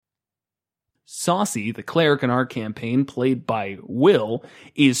Saucy, the cleric in our campaign, played by Will,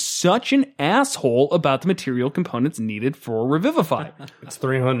 is such an asshole about the material components needed for Revivify. It's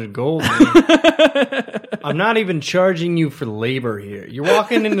 300 gold, man. I'm not even charging you for labor here. You're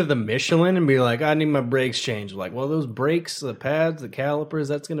walking into the Michelin and be like, I need my brakes changed. Like, well, those brakes, the pads, the calipers,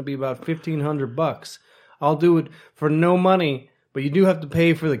 that's going to be about $1,500. I'll do it for no money, but you do have to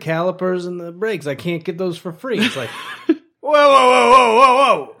pay for the calipers and the brakes. I can't get those for free. It's like,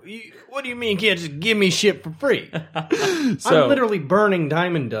 whoa. What do you mean you can't just give me shit for free? I'm literally burning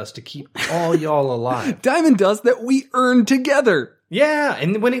diamond dust to keep all y'all alive. Diamond dust that we earned together. Yeah,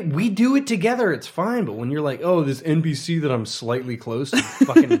 and when we do it together, it's fine. But when you're like, oh, this NPC that I'm slightly close to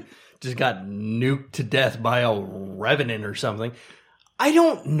fucking just got nuked to death by a revenant or something, I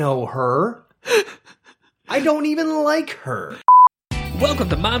don't know her. I don't even like her. Welcome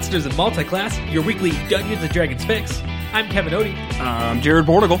to Monsters and Multiclass, your weekly Dungeons & Dragons fix. I'm Kevin Odie. I'm Jared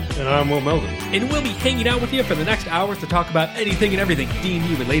Bordigal. And I'm Will Melvin. And we'll be hanging out with you for the next hours to talk about anything and everything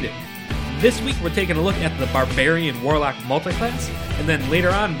D&D related. This week we're taking a look at the Barbarian Warlock multiclass, and then later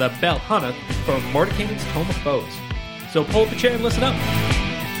on the Balhannoth from Mordenkainen's Tome of Foes. So pull up a chair and listen up.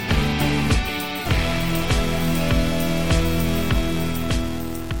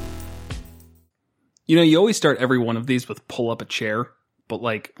 You know, you always start every one of these with pull up a chair. But,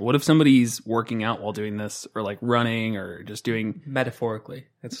 like, what if somebody's working out while doing this, or, like, running, or just doing... Metaphorically.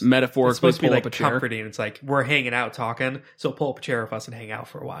 It's supposed to be, like, comforting. It's like, we're hanging out talking, so pull up a chair with us and hang out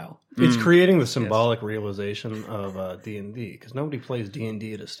for a while. It's creating the symbolic realization of D&D, because nobody plays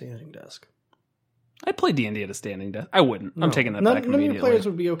D&D at a standing desk. I'd play D&D at a standing desk. I wouldn't. No, I'm taking that back immediately. None of your players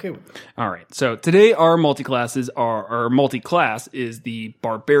would be okay with it. All right. So, today our multi-class is the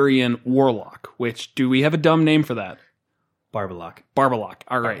Barbarian Warlock, which, do we have a dumb name for that? Barbalok.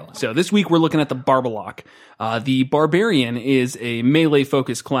 All right. So this week we're looking at the Barbalok. The Barbarian is a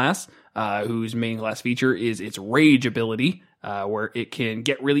melee-focused class whose main class feature is its rage ability, where it can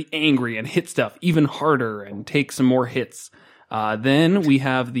get really angry and hit stuff even harder and take some more hits. Then we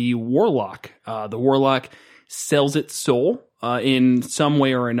have the Warlock. The Warlock sells its soul in some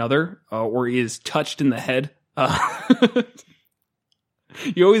way or another, or is touched in the head.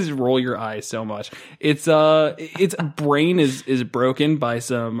 You always roll your eyes so much. Its brain is broken by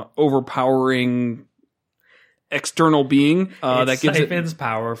some overpowering external being that gives siphons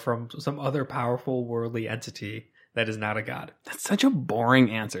power from some other powerful worldly entity that is not a god. That's such a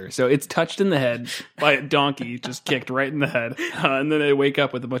boring answer. So it's touched in the head by a donkey, just kicked right in the head, and then they wake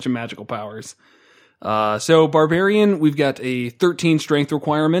up with a bunch of magical powers. So Barbarian, we've got a 13 strength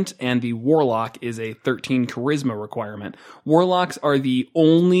requirement, and the Warlock is a 13 charisma requirement. Warlocks are the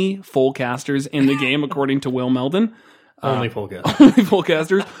only full casters in the game, according to Will Meldon. Only full casters. Only full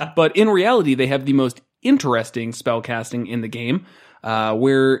casters. But in reality, they have the most interesting spell casting in the game,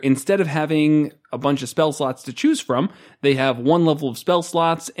 where instead of having a bunch of spell slots to choose from, they have one level of spell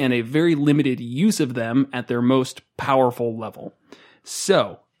slots and a very limited use of them at their most powerful level.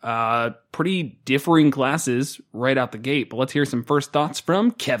 So, pretty differing classes right out the gate, but let's hear some first thoughts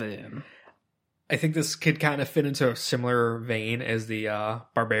from Kevin. I think this could kind of fit into a similar vein as the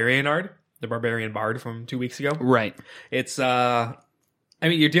Barbarian Bard from 2 weeks ago. Right. It's, you're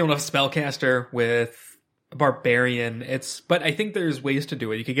dealing with a spellcaster with a Barbarian. But I think there's ways to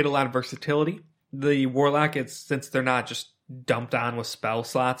do it. You could get a lot of versatility. The Warlock, since they're not just dumped on with spell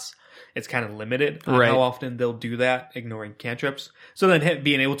slots, it's kind of limited on how often they'll do that, ignoring cantrips. So then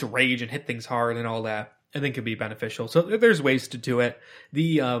being able to rage and hit things hard and all that, I think could be beneficial. So there's ways to do it.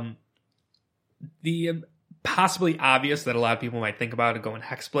 The possibly obvious that a lot of people might think about going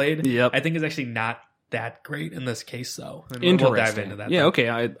Hexblade, I think is actually not that great in this case, though. And interesting. We'll dive into that. Yeah, okay.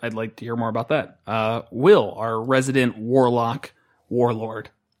 I'd like to hear more about that. Will, our resident Warlock warlord.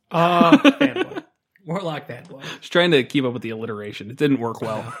 Fanboy. Warlock fanboy. Just trying to keep up with the alliteration. It didn't work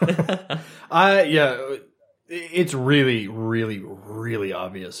well. It's really, really, really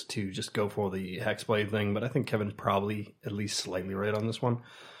obvious to just go for the Hexblade thing, but I think Kevin's probably at least slightly right on this one.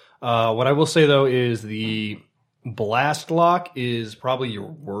 What I will say, though, is the Blast Lock is probably your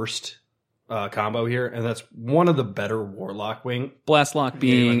worst combo here, and that's one of the better Warlock wing. Blast Lock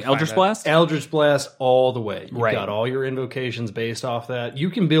being Eldritch Blast? Eldritch Blast all the way. You've got all your invocations based off that. You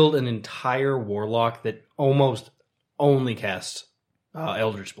can build an entire Warlock that almost only casts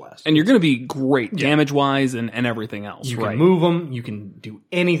Eldritch Blast. And you're going to be great damage-wise and everything else. You can move them. You can do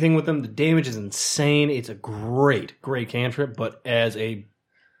anything with them. The damage is insane. It's a great cantrip, but as a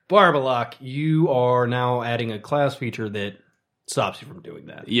Barbalok, you are now adding a class feature that stops you from doing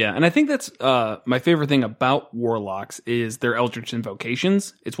that. Yeah, and I think that's my favorite thing about Warlocks is their Eldritch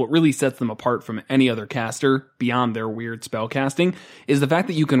Invocations. It's what really sets them apart from any other caster beyond their weird spell casting, is the fact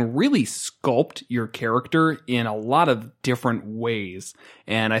that you can really sculpt your character in a lot of different ways.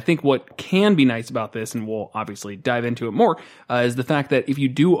 And I think what can be nice about this, and we'll obviously dive into it more, is the fact that if you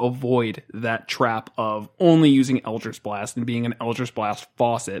do avoid that trap of only using Eldritch Blast and being an Eldritch Blast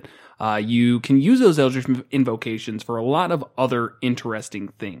faucet, you can use those Eldritch Invocations for a lot of other interesting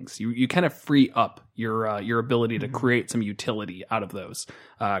things. You kind of free up your ability to create some utility out of those.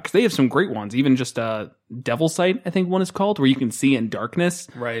 Because they have some great ones, even just Devil Sight, I think one is called, where you can see in darkness,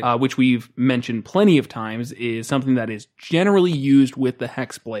 right. Which we've mentioned plenty of times is something that is generally used with the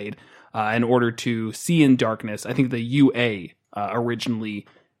Hexblade in order to see in darkness. I think the UA originally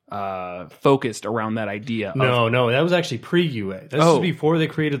focused around that idea. No, that was actually pre-UA. This is before they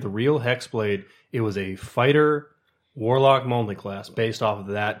created the real Hexblade. It was a fighter Warlock multiclass based off of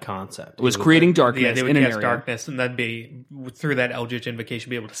that concept. It was creating darkness. Yeah, they would in an cast area. darkness and then be through that Eldritch Invocation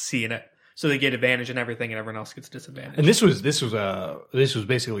be able to see in it, so they get advantage and everything, and everyone else gets disadvantage. And this was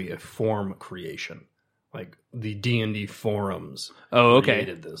basically a form creation, like the D&D forums.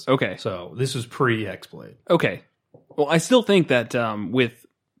 Created this. Okay, so this was pre-Hexblade. Okay, well, I still think that with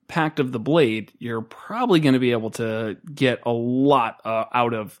Pact of the Blade, you're probably going to be able to get a lot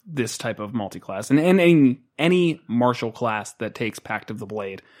out of this type of multiclass. And any martial class that takes Pact of the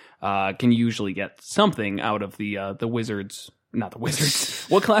Blade can usually get something out of the wizards. Not the wizards.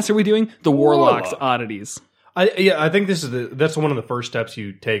 What class are we doing? The Warlock's oddities. I think that's one of the first steps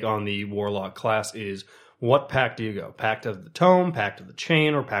you take on the Warlock class is what pact do you go? Pact of the Tome, Pact of the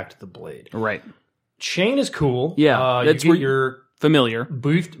Chain, or Pact of the Blade? Right. Chain is cool. Yeah, that's where your familiar,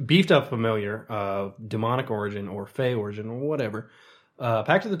 beefed up familiar, demonic origin or fey origin or whatever.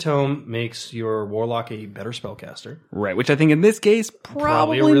 Pact of the Tome makes your Warlock a better spellcaster. Right, which I think in this case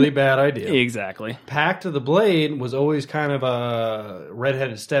probably a really bad idea. Exactly. Pact of the Blade was always kind of a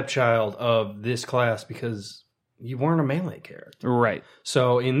redheaded stepchild of this class because you weren't a melee character. Right.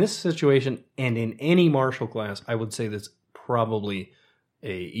 So in this situation and in any martial class, I would say that's probably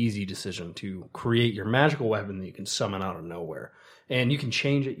a easy decision to create your magical weapon that you can summon out of nowhere. And you can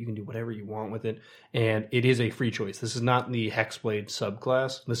change it. You can do whatever you want with it. And it is a free choice. This is not the Hexblade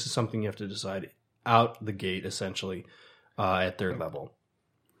subclass. This is something you have to decide out the gate, essentially, at their level.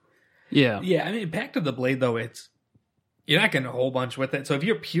 Yeah. Yeah, I mean, Pact of the Blade, though, you're not getting a whole bunch with it. So if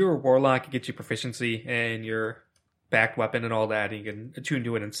you're pure Warlock, it gets you proficiency and your backed weapon and all that. And you can attune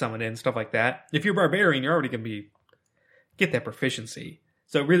to it and summon it and stuff like that. If you're Barbarian, you're already going to get that proficiency.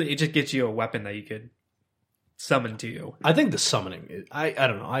 So really, it just gets you a weapon that you could summon to you. I think the summoning, I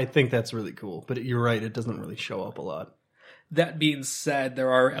don't know. I think that's really cool. But you're right, it doesn't really show up a lot. That being said, there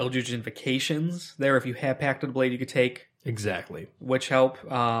are Eldritch Invocations there. If you have Pact of the Blade, you could take. Exactly. Which help.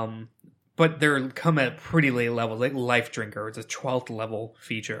 But they're come at pretty late levels, like Life Drinker. It's a 12th level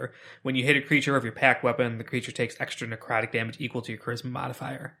feature. When you hit a creature with your pack weapon, the creature takes extra necrotic damage equal to your charisma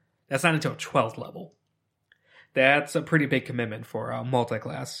modifier. That's not until 12th level. That's a pretty big commitment for a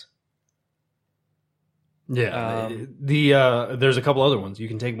multi-class. Yeah. There's a couple other ones. You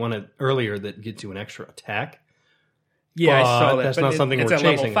can take one earlier that gets you an extra attack. Yeah, I saw that. That's not something we're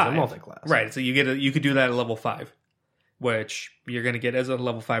chasing as a multi-class. Right, so you could do that at level 5, which you're going to get as a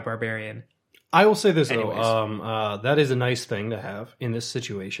level 5 Barbarian. I will say this, though. That is a nice thing to have in this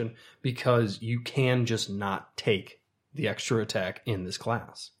situation because you can just not take the extra attack in this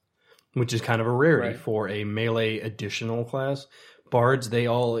class, which is kind of a rarity for a melee additional class. Bards,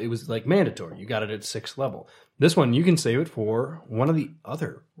 it was like mandatory. You got it at 6th level. This one, you can save it for one of the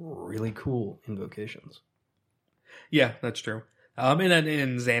other really cool invocations. Yeah, that's true. And then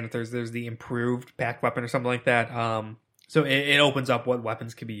in Xanathars, there's the improved pack weapon or something like that. So it opens up what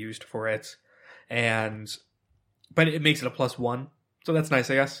weapons can be used for it. But it makes it a +1. So that's nice,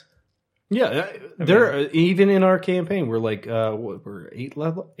 I guess. Yeah, even in our campaign, we're like, we're 8th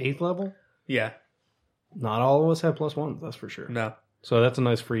level? Yeah. Not all of us have +1, that's for sure. No. So that's a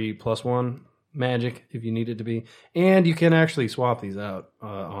nice free +1 magic if you need it to be. And you can actually swap these out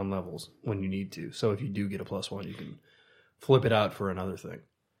on levels when you need to. So if you do get a +1, you can flip it out for another thing.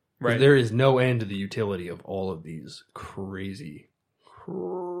 Right. There is no end to the utility of all of these crazy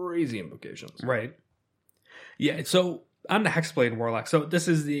invocations. Right. Yeah, so on the Hexblade Warlock, so this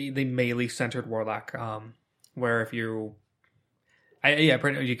is the melee-centered Warlock, where if you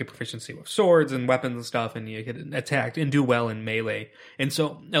get proficiency with swords and weapons and stuff, and you get attacked and do well in melee. And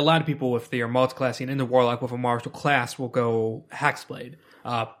so a lot of people, if they are multiclassing in the Warlock with a martial class, will go Hexblade.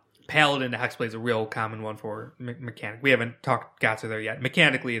 Paladin to Hexblade is a real common one for mechanic. We haven't got to there yet.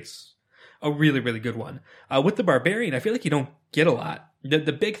 Mechanically, it's a really, really good one. With the Barbarian, I feel like you don't get a lot. The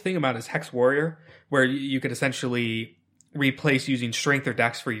big thing about his Hex Warrior, where you could essentially replace using Strength or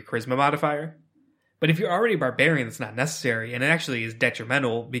Dex for your Charisma modifier. But if you're already a Barbarian, that's not necessary, and it actually is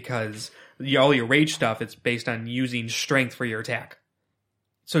detrimental because all your rage stuff, it's based on using Strength for your attack.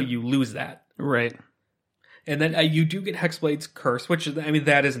 So you lose that. Right. And then you do get Hexblade's Curse, which,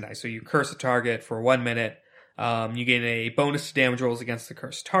 that is nice. So you curse a target for 1 minute. You gain a bonus to damage rolls against the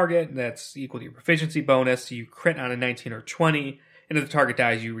cursed target. That's equal to your proficiency bonus. You crit on a 19 or 20. And if the target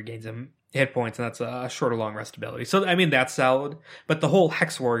dies, you regain some hit points, and that's a short or long rest ability. So, that's solid. But the whole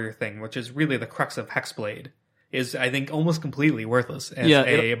Hex Warrior thing, which is really the crux of Hexblade, is, I think, almost completely worthless as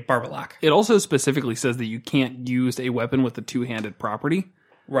a Barbalok. It also specifically says that you can't use a weapon with a two-handed property.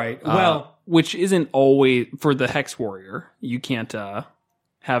 Right. Which isn't always for the Hex Warrior. You can't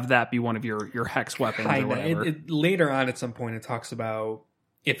have that be one of your Hex weapons or whatever. Later on, at some point, it talks about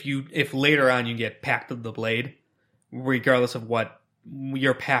if later on you get Pact of the Blade, regardless of what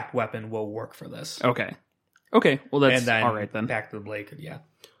your pact weapon will work for this. Okay. Well, that's all right then. Pact of the Blade, yeah.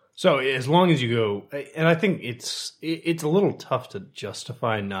 So as long as you go, and I think it's a little tough to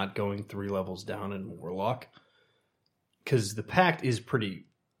justify not going 3 levels down in Warlock, because the pact is pretty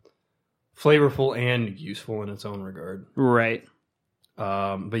flavorful and useful in its own regard. Right.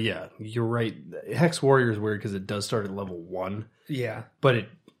 But yeah, you're right. Hex Warrior is weird because it does start at level 1. Yeah. But it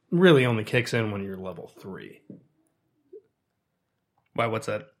really only kicks in when you're level 3. Why, what's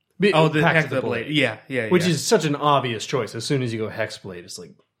that? The Pact of the Blade. Yeah. Which is such an obvious choice. As soon as you go Hexblade, it's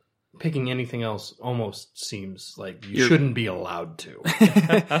like picking anything else almost seems like you shouldn't be allowed to.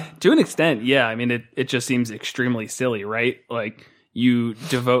 To an extent, yeah. It just seems extremely silly, right? Like, you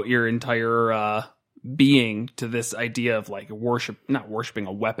devote your entire being to this idea of like not worshiping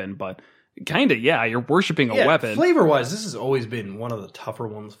a weapon, but kind of, yeah, you're worshiping a weapon. Flavor-wise, this has always been one of the tougher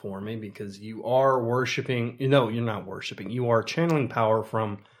ones for me because you are worshiping... No, you're not worshiping. You are channeling power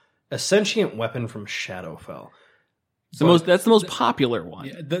from a sentient weapon from Shadowfell. That's the most popular one.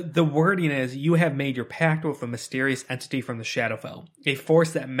 Yeah, the wording is, you have made your pact with a mysterious entity from the Shadowfell, a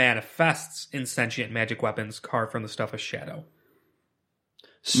force that manifests in sentient magic weapons carved from the stuff of Shadow.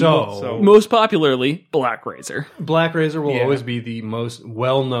 So most popularly, Black Razor. Black Razor will always be the most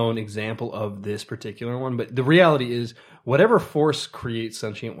well-known example of this particular one, but the reality is, whatever force creates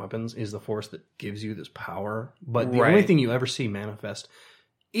sentient weapons is the force that gives you this power, but the only thing you ever see manifest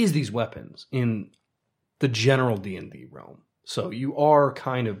is these weapons in the general D&D realm. So you are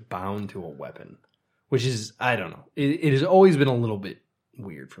kind of bound to a weapon, which is, I don't know, it has always been a little bit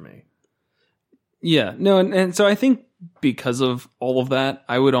weird for me. Yeah, no, and so I think because of all of that,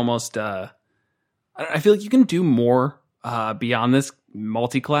 I would almost, I feel like you can do more beyond this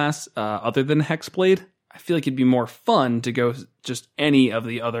multi-class other than Hexblade. I feel like it'd be more fun to go just any of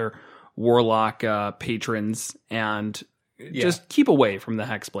the other Warlock patrons and just keep away from the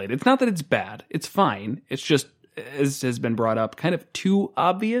Hexblade. It's not that it's bad. It's fine. It's just, as has been brought up, kind of too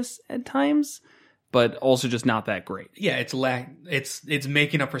obvious at times, but also just not that great. Yeah, it's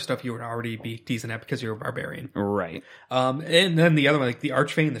making up for stuff you would already be decent at because you're a Barbarian. Right. And then the other one, like the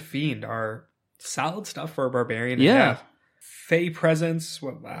Archfey and the Fiend, are solid stuff for a Barbarian. Yeah. Fey Presence.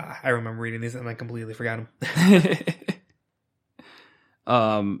 Well, I remember reading these and I completely forgot them.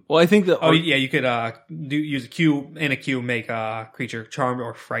 Well, I think that... you could use a Q and a Q, make a creature charmed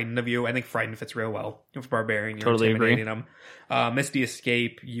or frightened of you. I think frightened fits real well. If Barbarian, you're totally intimidating them. Misty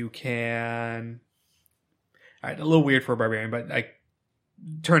Escape, you can... All right, a little weird for a Barbarian, but like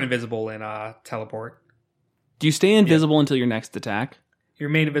turn invisible and teleport. Do you stay invisible until your next attack? You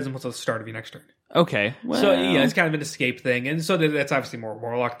remain invisible until the start of your next turn. Okay. Well... So, yeah, it's kind of an escape thing. And so that's obviously more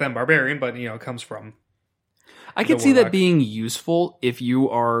Warlock than Barbarian, but, it comes from... I could see that being useful if you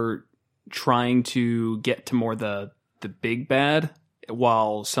are trying to get to more the big bad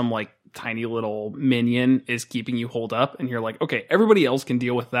while some, like, tiny little minion is keeping you holed up. And you're like, okay, everybody else can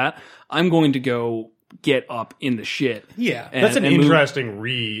deal with that. I'm going to go... get up in the shit. Yeah. That's an interesting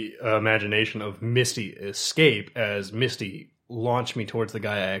reimagination of Misty Escape as Misty launch me towards the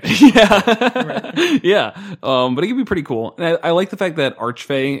guy I actually... Yeah. But it could be pretty cool. And I like the fact that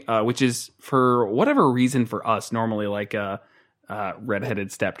Archfey, which is for whatever reason for us, normally like a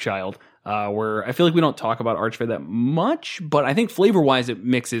redheaded stepchild, where I feel like we don't talk about Archfey that much, but I think flavor-wise it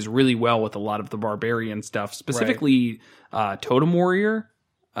mixes really well with a lot of the Barbarian stuff, specifically Totem Warrior.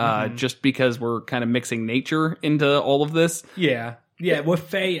 Just because we're kind of mixing nature into all of this. Yeah. Yeah, with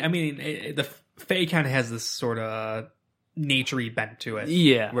Fae, the Fae kind of has this sort of nature-y bent to it.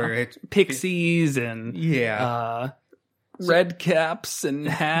 Yeah. Where it's pixies and red caps and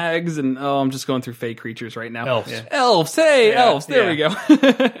hags and I'm just going through Fae creatures right now. Elves. Yeah. Elves, hey, elves, there we go.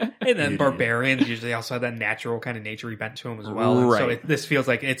 And then barbarians usually also have that natural kind of nature bent to them as well. And so this feels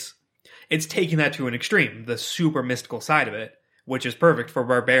like it's taking that to an extreme, the super mystical side of it, which is perfect for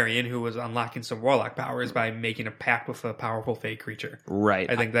barbarian who was unlocking some warlock powers by making a pact with a powerful fey creature. Right.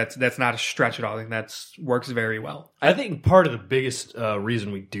 I think that's not a stretch at all. I think that works very well. I think part of the biggest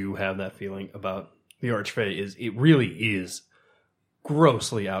reason we do have that feeling about the Archfey is it really is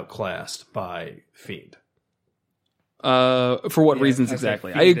grossly outclassed by Fiend. For what reasons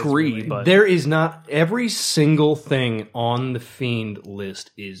exactly? I agree, really, but there is not every single thing on the Fiend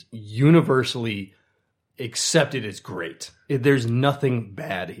list is universally accepted as great. There's nothing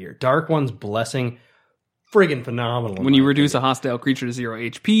bad here. Dark One's Blessing, friggin' phenomenal. When you reduce a hostile creature to 0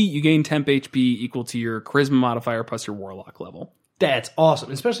 HP, you gain temp HP equal to your charisma modifier plus your warlock level. That's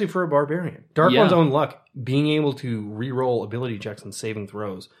awesome, especially for a barbarian. Dark One's own luck, being able to re-roll ability checks and saving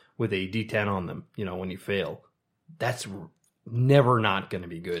throws with a D10 on them, when you fail, that's never not going to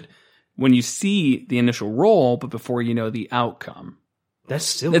be good. When you see the initial roll, but before you know the outcome. That's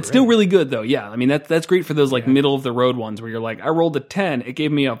still really good, though. Yeah, I mean, that's great for those middle of the road ones where you're like, I rolled a 10, it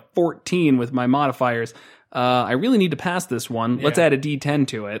gave me a 14 with my modifiers. I really need to pass this one. Let's add a D10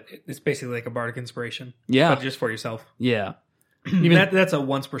 to it. It's basically like a bardic inspiration. Yeah. But just for yourself. Yeah. Even that's a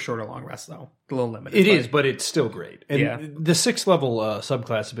once per short or long rest, though. A little limited. It is, but it's still great. And the 6th level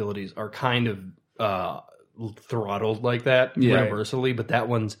subclass abilities are kind of throttled like that universally, but that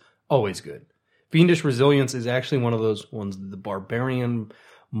one's always good. Fiendish Resilience is actually one of those ones that the Barbarian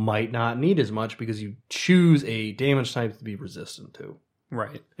might not need as much because you choose a damage type to be resistant to.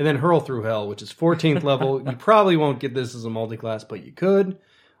 Right. And then Hurl Through Hell, which is 14th level. You probably won't get this as a multi-class, but you could.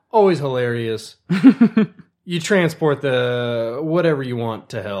 Always hilarious. You transport the whatever you want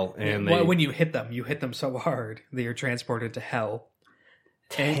to hell. And when you hit them so hard that you're transported to hell.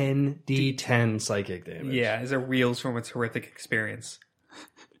 10d10 psychic damage. Yeah, as it reels from its horrific experience.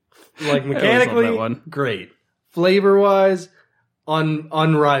 Like mechanically, great. Flavor-wise,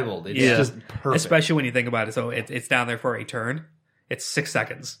 unrivaled. It's just perfect. Especially when you think about it. So it's down there for a turn. It's 6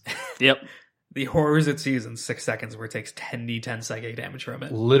 seconds. Yep. The horrors it sees in 6 seconds where it takes 10d10 psychic damage from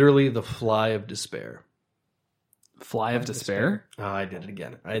it. Literally the Fly of Despair. Fly of Despair? Oh, I did it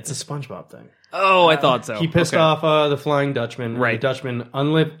again. It's a SpongeBob thing. Oh, I thought so. He pissed off the Flying Dutchman. Right. The Dutchman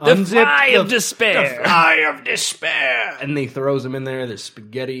unzipped the Fly of Despair. The Fly of Despair. And he throws him in there. There's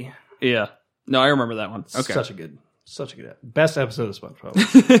spaghetti. Yeah. No, I remember that one. Okay. Such a good best episode of SpongeBob.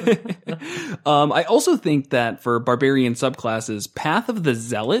 I also think that for Barbarian subclasses, Path of the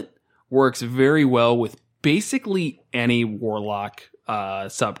Zealot works very well with basically any Warlock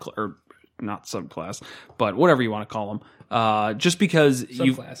subclass, or not subclass, but whatever you want to call them. Just because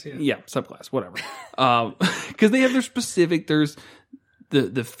subclass, whatever. Because they have their specific. There's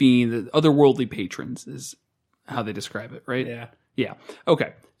the fiend, the otherworldly patrons is how they describe it, right? Yeah.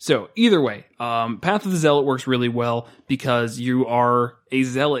 Okay. So either way, Path of the Zealot works really well because you are a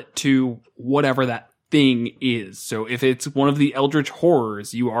zealot to whatever that thing is. So if it's one of the Eldritch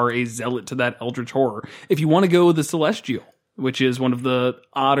Horrors, you are a zealot to that Eldritch Horror. If you want to go the Celestial, which is one of the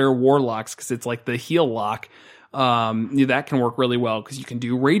odder warlocks because it's like the heal lock, that can work really well because you can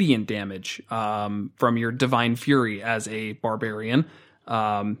do radiant damage from your Divine Fury as a barbarian,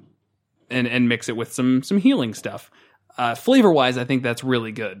 and mix it with some healing stuff. Flavor-wise, I think that's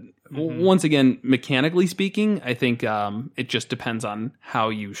really good. Mm-hmm. Once again, mechanically speaking, I think it just depends on how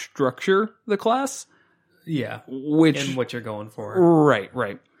you structure the class. Yeah, and what you're going for. Right.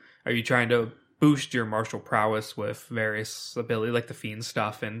 Are you trying to boost your martial prowess with various ability, like the Fiend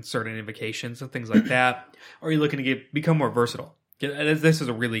stuff and certain invocations and things like that? Or are you looking to become more versatile? This is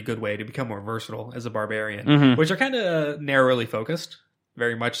a really good way to become more versatile as a barbarian, which are kind of narrowly focused,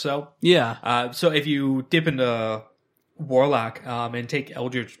 very much so. Yeah. So if you dip into Warlock and take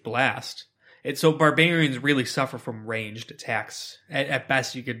Eldritch Blast, so barbarians really suffer from ranged attacks. At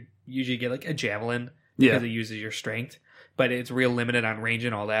best, you could usually get like a javelin because it uses your strength, but it's real limited on range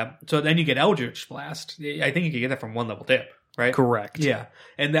and all that. So then you get Eldritch Blast. I think you can get that from 1 level dip, right? Correct. Yeah,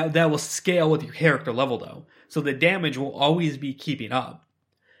 and that will scale with your character level though, so the damage will always be keeping up.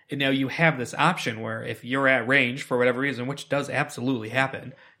 And now you have this option where if you're at range for whatever reason, which does absolutely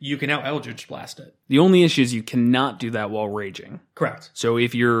happen, you can now Eldritch Blast it. The only issue is you cannot do that while raging. Correct. So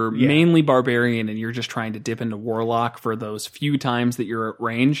if you're mainly barbarian and you're just trying to dip into Warlock for those few times that you're at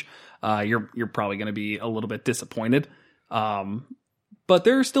range, you're probably going to be a little bit disappointed. But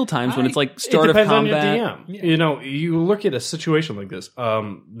there are still times when it's like start of combat. On your DM. Yeah. You look at a situation like this.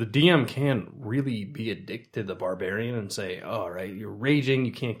 The DM can really be addicted to the barbarian and say, "All right, you're raging.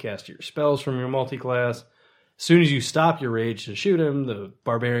 You can't cast your spells from your multi-class. As soon as you stop your rage to shoot him, the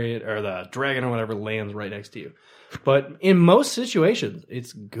barbarian or the dragon or whatever lands right next to you." But in most situations,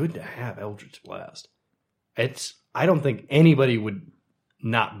 it's good to have Eldritch Blast. I don't think anybody would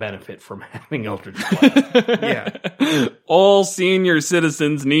not benefit from having Eldritch Blast. Yeah. All senior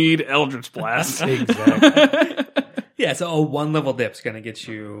citizens need Eldritch Blast. Exactly. Yeah, so a 1-level dip's going to get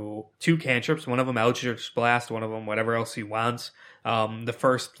you 2 cantrips, one of them Eldritch Blast, one of them whatever else you want. The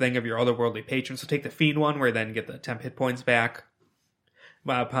first thing of your otherworldly patron, so take the Fiend one, where you then get the temp hit points back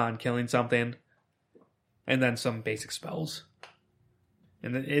upon killing something. And then some basic spells.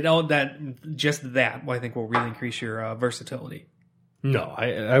 And then that I think will really increase your versatility. No, I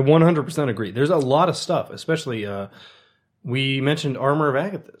 100% agree. There's a lot of stuff, especially we mentioned Armor of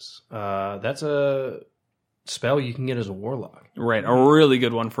Agathis. That's a spell you can get as a warlock. Right, a really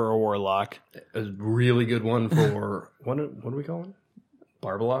good one for a warlock. A really good one for what do we call it?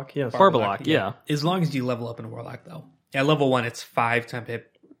 Barbalock? Yes. Barbalock, yeah. As long as you level up in Warlock, though. At level 1, it's 5 temp hit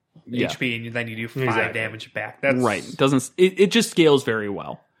HP, and then you do 5 damage back. That's right. It just scales very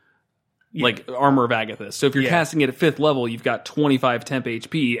well. Yeah. Like Armor of Agathis. So if you're casting it at 5th level, you've got 25 temp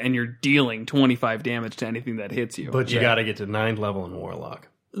HP, and you're dealing 25 damage to anything that hits you. But you got to get to 9th level in Warlock.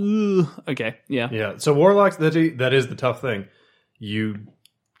 Okay, yeah. Yeah, so Warlocks, that is the tough thing. You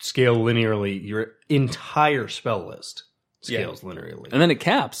scale linearly. Your entire spell list scales linearly. And then it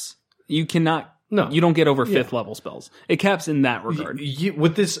caps. You cannot... No, you don't get over 5th level spells. It caps in that regard.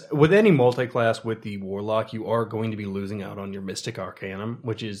 With any multi-class with the Warlock, you are going to be losing out on your Mystic Arcanum,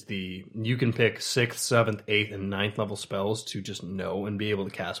 which is you can pick 6th, 7th, 8th, and 9th level spells to just know and be able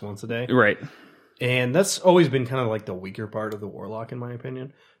to cast once a day. Right. And that's always been kind of like the weaker part of the Warlock, in my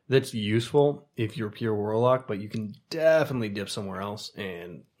opinion. That's useful if you're pure Warlock, but you can definitely dip somewhere else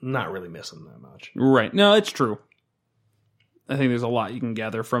and not really miss them that much. Right. No, it's true. I think there's a lot you can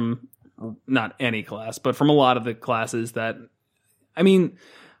gather from... not any class, but from a lot of the classes that, I mean,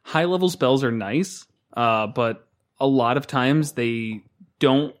 high level spells are nice, but a lot of times they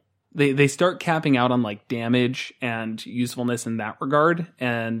start capping out on like damage and usefulness in that regard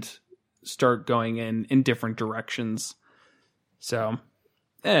and start going in different directions. So,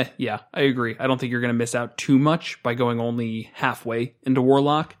 yeah, I agree. I don't think you're going to miss out too much by going only halfway into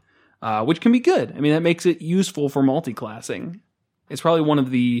Warlock, which can be good. I mean, that makes it useful for multi-classing. It's probably one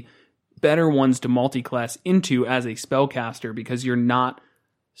of the better ones to multi-class into as a spellcaster because you're not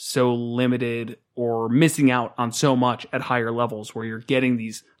so limited or missing out on so much at higher levels where you're getting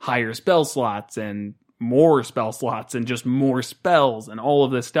these higher spell slots and more spell slots and just more spells and all of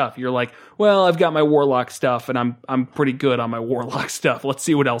this stuff. You're like, well, I've got my Warlock stuff and I'm pretty good on my Warlock stuff. Let's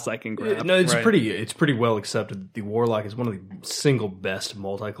see what else I can grab. No, it's pretty well accepted that the Warlock is one of the single best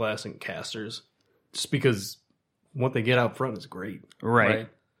multi-classing casters just because what they get out front is great. Right.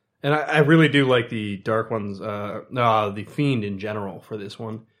 And I really do like the dark ones, the Fiend in general for this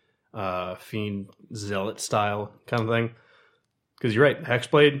one. Fiend Zealot style kind of thing. Because you're right,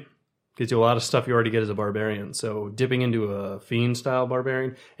 Hexblade gives you a lot of stuff you already get as a Barbarian. So dipping into a Fiend style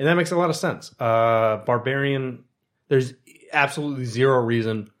Barbarian, and that makes a lot of sense. Barbarian, there's absolutely zero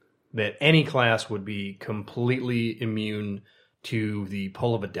reason that any class would be completely immune to the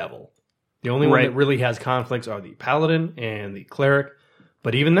pull of a devil. The only one that really has conflicts are the Paladin and the Cleric.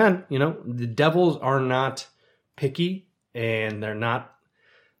 But even then, the devils are not picky, and they're not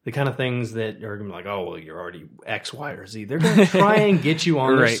the kind of things that are going to be like, oh, well, you're already X, Y, or Z. They're going to try and get you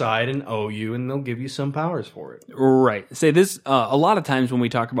on their side and owe you, and they'll give you some powers for it. Right. Say this, a lot of times when we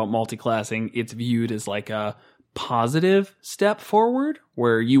talk about multi-classing, it's viewed as like a positive step forward,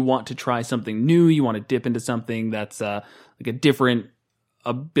 where you want to try something new, you want to dip into something that's like a different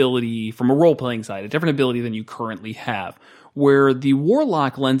ability from a role-playing side, a different ability than you currently have. Where the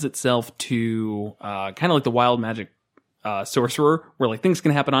Warlock lends itself to kind of like the wild magic sorcerer, where like things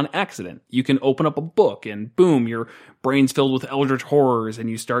can happen on accident. You can open up a book and boom, your brain's filled with eldritch horrors and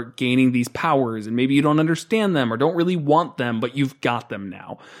you start gaining these powers and maybe you don't understand them or don't really want them, but you've got them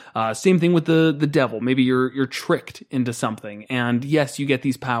now. Same thing with the devil. Maybe you're tricked into something and yes, you get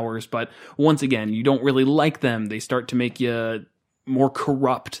these powers, but once again, you don't really like them. They start to make you more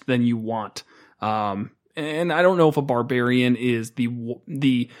corrupt than you want. And I don't know if a Barbarian is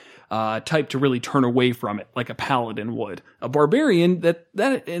the type to really turn away from it like a Paladin would. A Barbarian,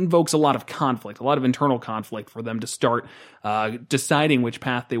 that invokes a lot of conflict, a lot of internal conflict for them to start deciding which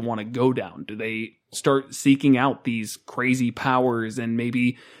path they want to go down. Do they start seeking out these crazy powers and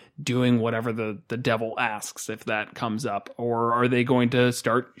maybe doing whatever the devil asks if that comes up? Or are they going to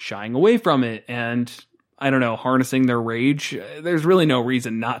start shying away from it and I don't know, harnessing their rage, there's really no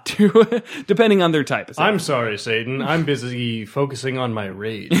reason not to, depending on their type. I'm sorry, Satan. I'm busy focusing on my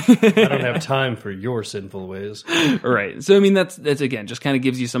rage. I don't have time for your sinful ways. Right. So, I mean, that's again, just kind of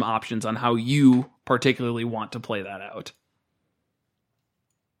gives you some options on how you particularly want to play that out.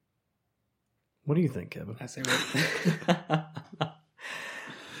 What do you think, Kevin? I say right.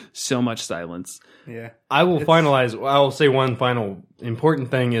 So much silence. Yeah. I will say one final important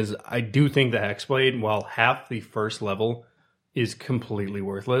thing is I do think the Hexblade, while half the first level is completely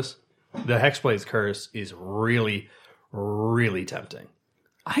worthless, the Hexblade's curse is really, really tempting.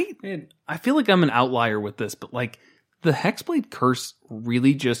 I feel like I'm an outlier with this, but like the Hexblade curse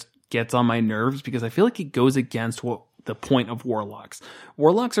really just gets on my nerves because I feel like it goes against what the point of Warlocks.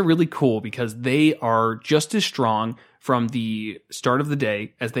 Warlocks are really cool because they are just as strong from the start of the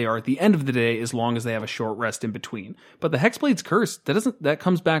day as they are at the end of the day, as long as they have a short rest in between. But the Hexblade's curse, that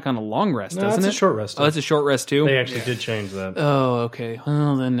comes back on a long rest, doesn't it? It's a short rest. Oh, it's a short rest too? They actually did change that. Oh, okay.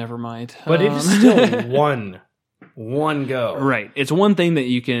 Well, then never mind. But it is still one go. Right. It's one thing that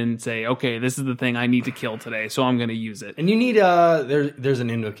you can say, okay, this is the thing I need to kill today, so I'm going to use it. And you need there's an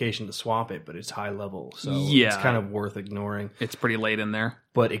invocation to swap it, but it's high level, so it's kind of worth ignoring. It's pretty late in there.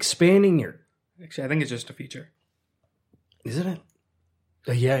 But expanding your... Actually, I think it's just a feature. Isn't it?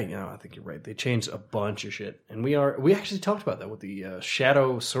 Yeah, I think you're right. They changed a bunch of shit. And we actually talked about that with the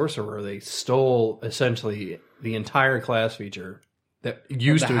Shadow Sorcerer. They stole essentially the entire class feature that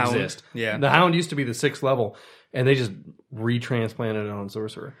used to exist. Yeah. The Hound used to be the 6th level, and they just retransplanted it on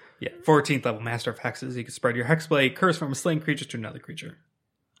Sorcerer. Yeah. 14th level Master of Hexes. You can spread your Hexblade curse from a slain creature to another creature.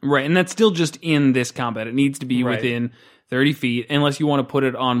 Right, and that's still just in this combat. It needs to be within 30 feet, unless you want to put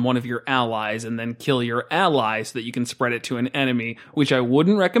it on one of your allies and then kill your ally so that you can spread it to an enemy, which I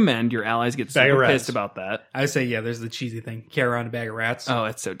wouldn't recommend. Your allies get super pissed about that. I say, there's the cheesy thing. Carry around a bag of rats. Oh,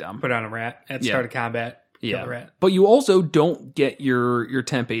 it's so dumb. Put on a rat at the start of combat. Kill the rat. But you also don't get your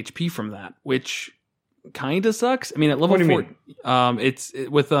temp HP from that, which kind of sucks. I mean, at level 4, it's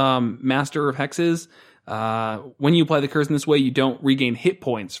with Master of Hexes. When you apply the curse in this way, you don't regain hit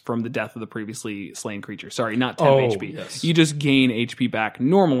points from the death of the previously slain creature. Sorry, not temp HP. Yes. You just gain HP back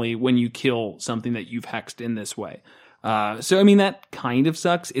normally when you kill something that you've hexed in this way. So, I mean, that kind of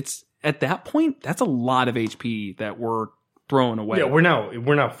sucks. It's at that point, that's a lot of HP that we're throwing away. Yeah, we're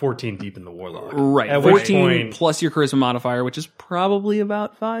now 14 deep in the Warlock. Right. At 14 plus your charisma modifier, which is probably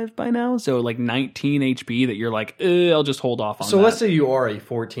about 5 by now. So like 19 HP that you're like, I'll just hold off on So that. let's say you are a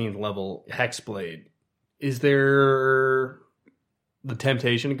 14th level Hexblade. Is there the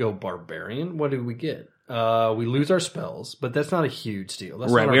temptation to go Barbarian? What do we get? We lose our spells, but that's not a huge deal.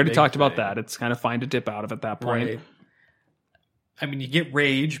 That's right, not we already big talked thing. about that. It's kind of fine to dip out of at that point. Right. I mean, you get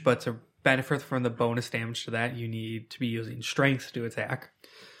Rage, but to benefit from the bonus damage to that, you need to be using Strength to attack.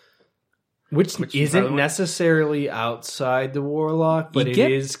 Which isn't necessarily outside the Warlock, but it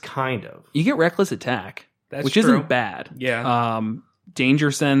is kind of. You get Reckless Attack, which true. isn't bad. Yeah.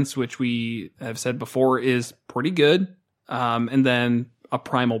 Danger Sense, which we have said before, is pretty good. And then a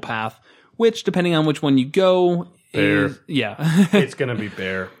Primal Path, which, depending on which one you go, Bear. It's going to be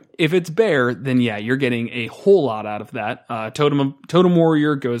Bear. If it's Bear, then you're getting a whole lot out of that. Totem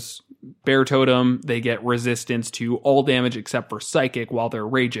Warrior goes Bear Totem. They get resistance to all damage except for Psychic while they're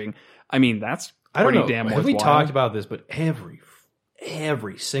raging. I mean, that's pretty damn worthwhile. Have we talked about this? But every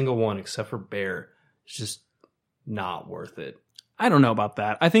single one except for Bear is just not worth it. I don't know about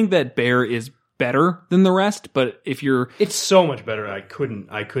that. I think that Bear is better than the rest, but it's so much better. I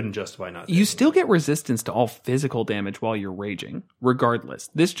couldn't justify not. You still get resistance to all physical damage while you're raging,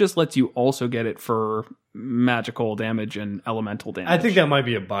 regardless. This just lets you also get it for magical damage and elemental damage. I think that might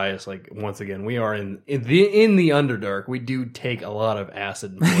be a bias. Like, once again, we are in the Underdark. We do take a lot of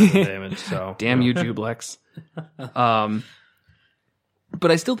acid and poison damage. So damn you, Jublex. But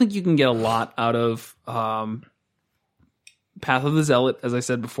I still think you can get a lot out of Path of the Zealot, as I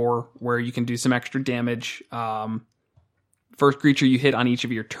said before, where you can do some extra damage. First creature you hit on each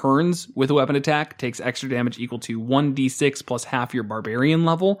of your turns with a weapon attack takes extra damage equal to 1d6 plus half your Barbarian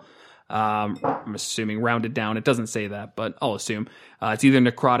level. I'm assuming rounded down. It doesn't say that, but I'll assume. It's either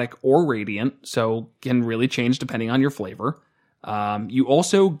necrotic or radiant, so can really change depending on your flavor. You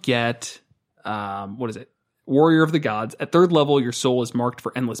also get, Warrior of the Gods. At 3rd level, your soul is marked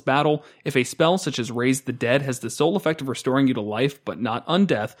for endless battle. If a spell such as Raise the Dead has the sole effect of restoring you to life, but not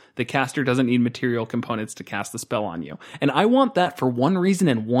undeath, the caster doesn't need material components to cast the spell on you. And I want that for one reason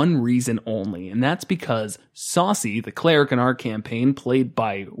and one reason only, and that's because Saucy, the cleric in our campaign, played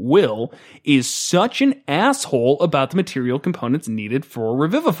by Will, is such an asshole about the material components needed for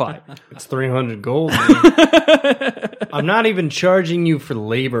Revivify. It's 300 gold. Man. I'm not even charging you for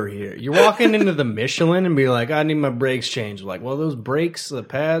labor here. You're walking into the Michelin and be like, I need my brakes changed. Like, well, those brakes, the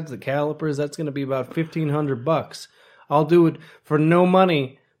pads, the calipers, that's going to be about $1,500. I'll do it for no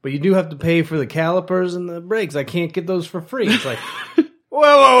money, but you do have to pay for the calipers and the brakes. I can't get those for free. It's like,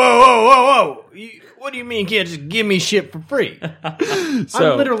 whoa. What do you mean you can't just give me shit for free? I'm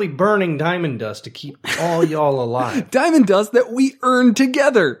literally burning diamond dust to keep all y'all alive. Diamond dust that we earned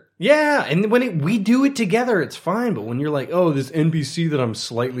together. Yeah, and when we do it together, it's fine. But when you're like, oh, this NPC that I'm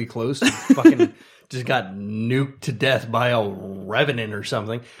slightly close to fucking just got nuked to death by a revenant or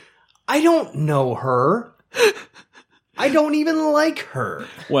something, I don't know her. I don't even like her.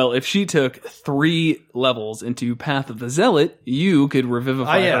 Well, if she took 3 levels into Path of the Zealot, you could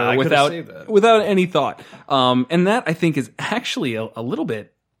revivify her without any thought. And that, I think, is actually a little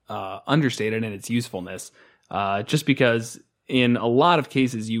bit understated in its usefulness, just because in a lot of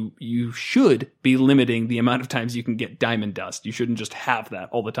cases, you should be limiting the amount of times you can get diamond dust. You shouldn't just have that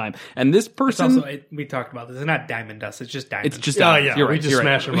all the time. And this person... Also, we talked about this. It's not diamond dust. It's just diamond. It's just diamond. Yeah. We just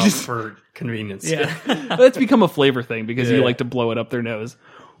smash them up for convenience. Yeah. That's become a flavor thing because you like to blow it up their nose.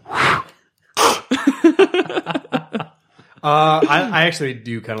 I actually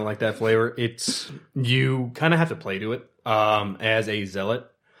do kind of like that flavor. You kind of have to play to it as a zealot.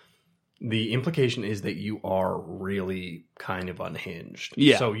 The implication is that you are really kind of unhinged.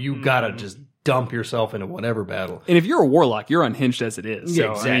 Yeah. So you gotta just dump yourself into whatever battle. And if you're a warlock, you're unhinged as it is.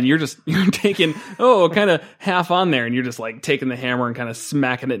 So, exactly. I mean, you're taking, kind of half on there, and you're just like taking the hammer and kind of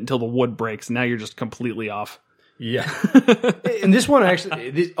smacking it until the wood breaks. And now you're just completely off. Yeah. And this one actually,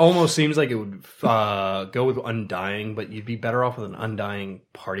 it almost seems like it would go with Undying, but you'd be better off with an Undying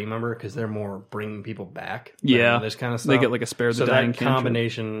party member because they're more bringing people back. Yeah. This kind of stuff. They get like a Spare the Dying that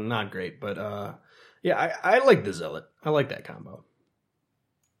combination, not great. But I like the Zealot. I like that combo.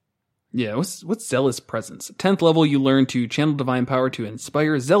 Yeah, what's Zealous Presence? 10th level, you learn to channel divine power to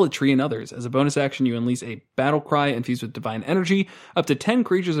inspire zealotry in others. As a bonus action, you unleash a battle cry infused with divine energy. Up to 10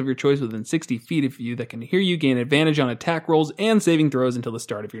 creatures of your choice within 60 feet of you that can hear you gain advantage on attack rolls and saving throws until the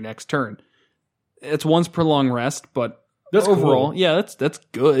start of your next turn. It's once per long rest, but that's overall, cool. Yeah, that's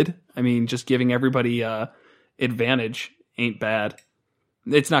good. I mean, just giving everybody advantage ain't bad.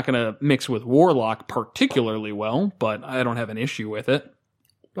 It's not going to mix with Warlock particularly well, but I don't have an issue with it.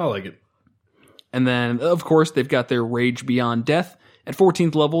 I like it. And then, of course, they've got their Rage Beyond Death. At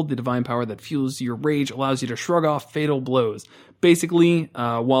 14th level, the divine power that fuels your rage allows you to shrug off fatal blows. Basically,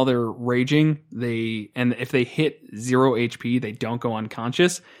 while they're raging, if they hit 0 HP, they don't go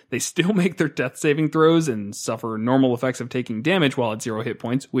unconscious. They still make their death saving throws and suffer normal effects of taking damage while at 0 hit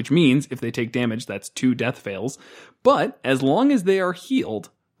points, which means if they take damage, that's 2 death fails. But as long as they are healed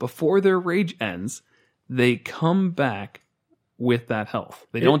before their rage ends, they come back with that health.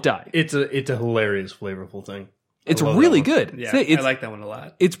 They don't die. It's a hilarious, flavorful thing. It's really good. Yeah, I like that one a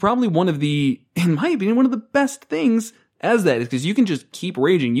lot. It's probably one of the, in my opinion, one of the best things as that is because you can just keep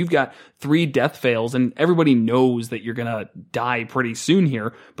raging. You've got 3 death fails and everybody knows that you're going to die pretty soon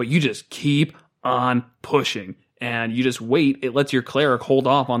here, but you just keep on pushing and you just wait. It lets your cleric hold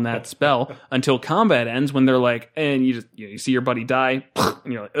off on that spell until combat ends when they're like, and you see your buddy die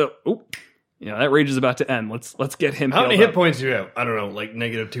and you're like, oh. That rage is about to end. Let's get him. How many hit points do you have? I don't know, like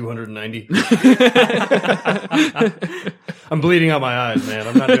negative 290. I'm bleeding out my eyes, man.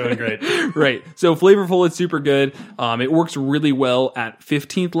 I'm not doing great. Right. So flavorful, it's super good. It works really well at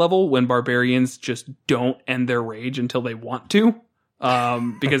 15th level when barbarians just don't end their rage until they want to.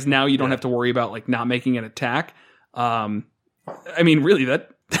 Because now you don't have to worry about like not making an attack. I mean, really, that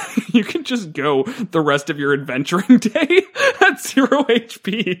you can just go the rest of your adventuring day at 0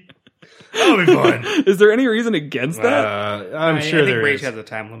 HP. That'll be fun. Is there any reason against that? I'm sure I think there rage is. has a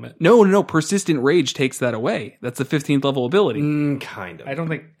time limit. No. Persistent rage takes that away. That's a 15th level ability. Kind of. I don't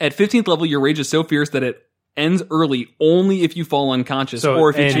think... At 15th level, your rage is so fierce that it ends early only if you fall unconscious or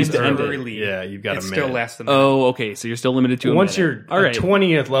if you choose to end it. Yeah, you've got it a minute. still lasts a minute. Oh, okay. So you're still limited to a Once minute. you're a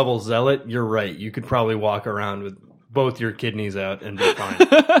 20th level zealot, you're right. You could probably walk around with both your kidneys out and be fine.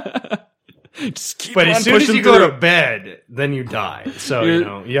 Just keep but on as soon as pushing you go through. to bed, then you die. So,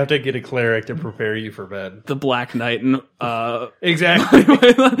 you have to get a cleric to prepare you for bed. The Black Knight and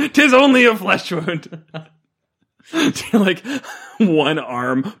Exactly. 'Tis only a flesh wound. Like one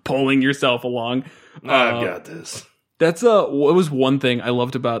arm pulling yourself along. I've got this. That's what was one thing I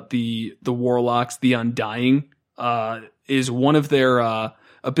loved about the Warlocks, the Undying, is one of their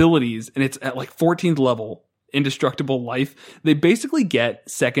abilities, and it's at like 14th level, Indestructible Life. They basically get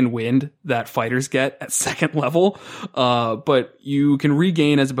second wind that fighters get at second level, but you can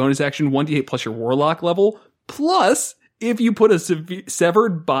regain as a bonus action 1d8 plus your Warlock level, plus if you put a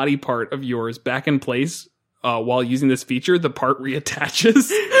severed body part of yours back in place while using this feature, the part reattaches.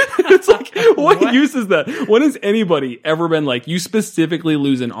 It's like, what use is that? When has anybody ever been like, you specifically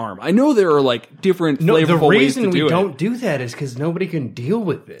lose an arm? I know there are like different flavorful ways to do it. The reason we don't do that is because nobody can deal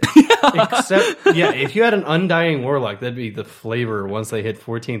with it. Except, if you had an Undying Warlock, that'd be the flavor once they hit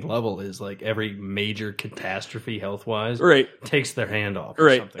 14th level, is like every major catastrophe health-wise takes their hand off.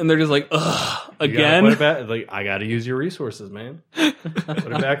 Right. And they're just like, ugh, again? I gotta use your resources, man. Put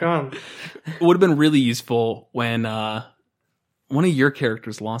it back on. It would have been really useful when one of your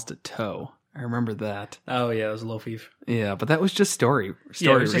characters lost a toe. I remember that. Oh yeah, it was Lofif. Yeah, but that was just story it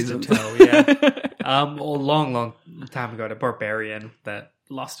was reasons. Just a toe, yeah. A long time ago, a Barbarian that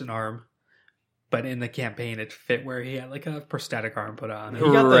lost an arm, but in the campaign it fit where he had like a prosthetic arm put on.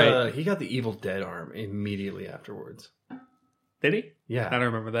 He got the Evil Dead arm immediately afterwards. Did he? Yeah, I don't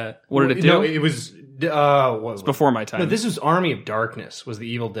remember that. What did it do? No, it was it's before my time. No, this was Army of Darkness. Was the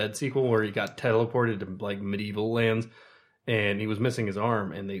Evil Dead sequel where he got teleported to like medieval lands, and he was missing his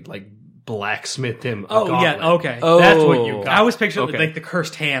arm, and they like blacksmithed him. Yeah, okay. Oh, that's what you got. I was picturing like the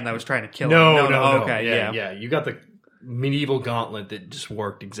cursed hand that was trying to kill him. No. Okay, yeah. You got the medieval gauntlet that just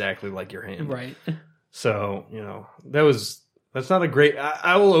worked exactly like your hand. Right. So that's not a great.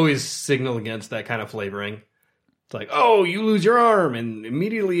 I will always signal against that kind of flavoring. It's like, oh, you lose your arm, and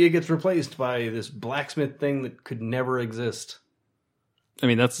immediately it gets replaced by this blacksmith thing that could never exist. I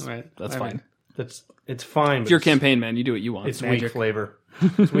mean, that's fine. It's fine. It's your campaign, man. You do what you want. It's weak flavor.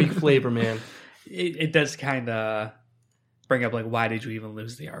 It's weak flavor, man. It does kind of bring up like, why did you even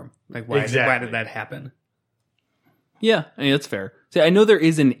lose the arm? Like, why did that happen? Yeah, I mean, that's fair. See, I know there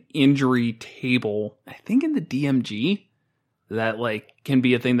is an injury table, I think in the DMG, that like can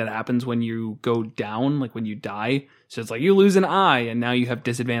be a thing that happens when you go down, like when you die. So it's like you lose an eye and now you have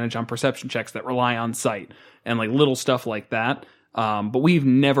disadvantage on perception checks that rely on sight and like little stuff like that. But we've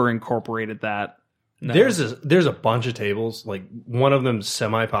never incorporated that. No. There's a bunch of tables, like one of them's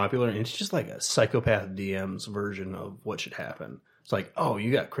semi-popular, and it's just like a psychopath DM's version of what should happen. It's like, oh,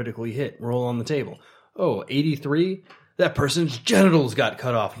 you got critically hit, roll on the table. Oh, 83, that person's genitals got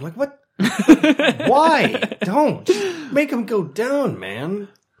cut off. I'm like, what? Why? Don't make them go down, man.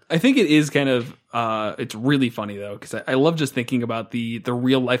 I think it is kind of it's really funny though, because I love just thinking about the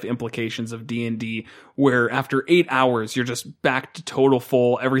real life implications of D&D, where after 8 hours you're just back to total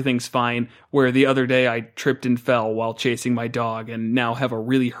full, everything's fine. Where the other day I tripped and fell while chasing my dog and now have a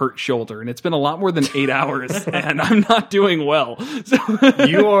really hurt shoulder, and it's been a lot more than 8 hours and I'm not doing well. So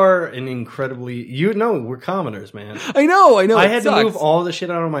you are an incredibly we're commoners, man. I know. I had to move all the shit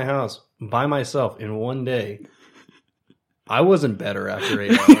out of my house by myself in one day. I wasn't better after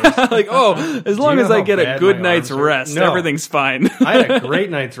 8 hours. Like, as long as I get a good night's rest, everything's fine. I had a great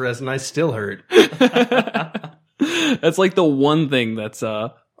night's rest and I still hurt. That's like the one thing that's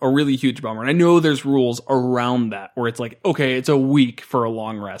a really huge bummer. And I know there's rules around that where it's like, okay, it's a week for a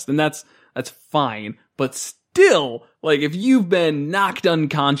long rest. And that's fine. But still, like if you've been knocked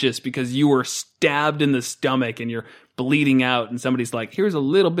unconscious because you were stabbed in the stomach and you're bleeding out and somebody's like, here's a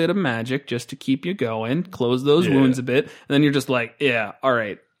little bit of magic just to keep you going, close those wounds a bit, and then you're just like, yeah, all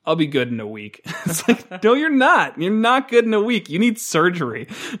right, I'll be good in a week. It's like, no, you're not good in a week. You need surgery.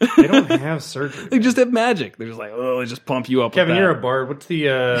 They don't have surgery. They just have magic. They're just like, they just pump you up. Kevin, you're a bard. What's the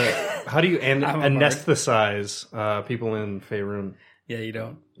how do you anesthetize people in Faerun? Yeah, you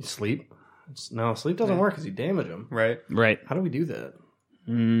don't. You sleep? Sleep doesn't work because you damage them. Right. How do we do that?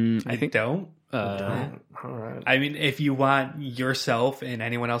 I think don't. All right. I mean, if you want yourself and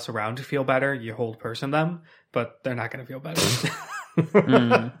anyone else around to feel better, you hold person them, but they're not going to feel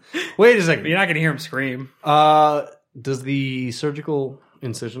better. Wait a second. You're not going to hear them scream. Does the surgical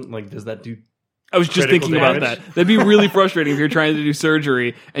incision, does that do? I was just thinking about that. That'd be really frustrating if you're trying to do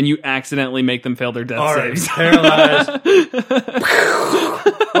surgery and you accidentally make them fail their death saves. Paralyzed.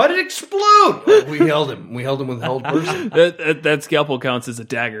 Why did it explode? We held him with held person. That scalpel counts as a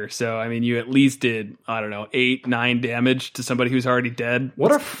dagger. So, I mean, you at least did, 8, 9 damage to somebody who's already dead.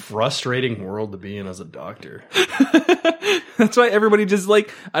 What a frustrating world to be in as a doctor. That's why everybody just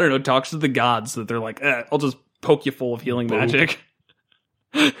talks to the gods, that they're like, I'll just poke you full of healing magic.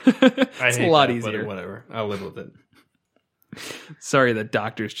 It's a lot easier. Whatever. I'll live with it. Sorry that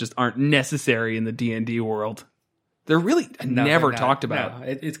doctors just aren't necessary in the D&D world. They're really never talked about.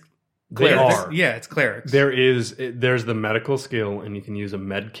 No, They are. Yeah, it's clerics. There's the medical skill, and you can use a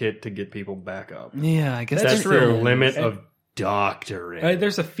med kit to get people back up. Yeah, I guess That's true. their limit of doctoring.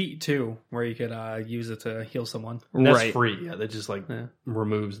 There's a feat too where you could use it to heal someone. And that's Right. free. Yeah, that just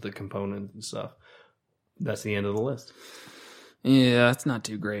removes the component and stuff. That's the end of the list. Yeah, it's not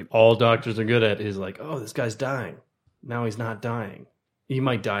too great. All doctors are good at is like, oh, this guy's dying. Now he's not dying. He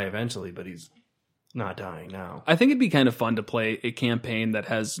might die eventually, but he's not dying now. I think it'd be kind of fun to play a campaign that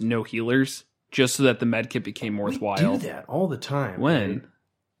has no healers, just so that the medkit became worthwhile. We do that all the time. When? Right?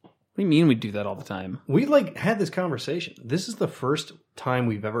 What do you mean we do that all the time? We had this conversation. This is the first time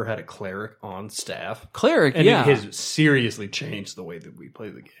we've ever had a cleric on staff. Cleric, And yeah. it has seriously changed the way that we play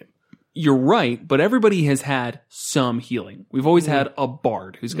the game. You're right, but everybody has had some healing. We've always had a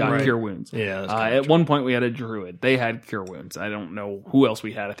bard who's got Right. cure wounds. Yeah, that's At one point, we had a druid. They had cure wounds. I don't know who else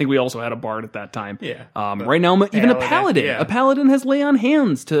we had. I think we also had a bard at that time. Yeah. Right now, even a paladin. yeah. A paladin has lay on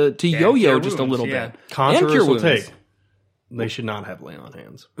hands to yo-yo cure just a wounds, little yeah. bit. And cure Controversial wounds. take. They should not have lay on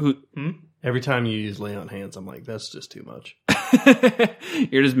hands. Who- Every time you use lay on hands, I'm like, that's just too much.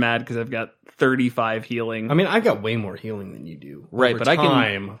 You're just mad because I've got 35 healing. I mean, I've got way more healing than you do. Right, over but I can-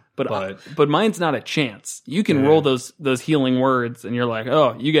 time, But mine's not a chance. You can roll those healing words, and you're like,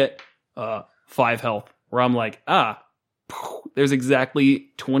 oh, you get 5 health. Where I'm like, there's exactly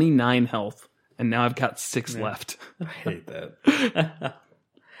 29 health, and now I've got 6 left. I hate that.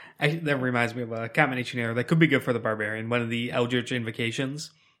 That reminds me of a combination error that could be good for the barbarian. One of the Eldritch invocations.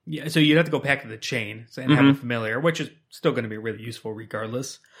 Yeah, so you'd have to go back to the chain and have a familiar, which is still going to be really useful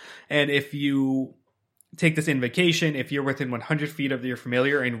regardless. And if you take this invocation, if you're within 100 feet of your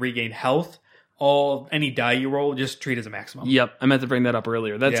familiar and regain health, any die you roll, just treat as a maximum. Yep, I meant to bring that up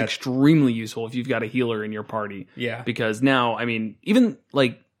earlier. That's extremely useful if you've got a healer in your party. Yeah. Because now, I mean, even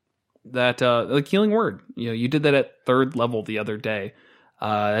like that, like healing word, you did that at 3rd level the other day.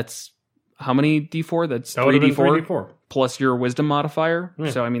 That's how many D4? That's That would have been 3D4 3D4. plus your wisdom modifier.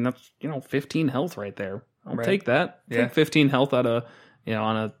 Yeah. So I mean, that's 15 health right there. I'll take that. Yeah. Take 15 health out of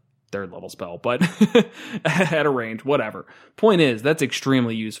on a 3rd level spell, but at a range, whatever. Point is, that's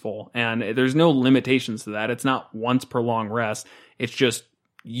extremely useful, and there's no limitations to that. It's not once per long rest. It's just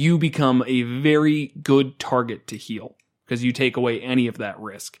you become a very good target to heal because you take away any of that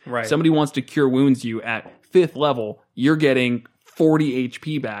risk. Right. Somebody wants to cure wounds you at 5th level, you're getting 40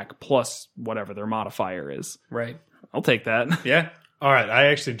 HP back plus whatever their modifier is. Right. I'll take that. Yeah. All right, I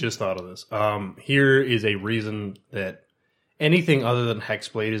actually just thought of this. Here is a reason that anything other than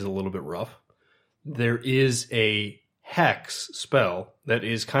Hexblade is a little bit rough. There is a Hex spell that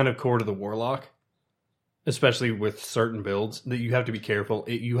is kind of core to the Warlock, especially with certain builds, that you have to be careful.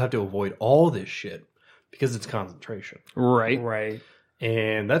 You have to avoid all this shit because it's concentration. Right. Right.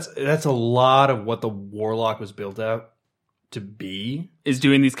 And that's a lot of what the Warlock was built out to be. Is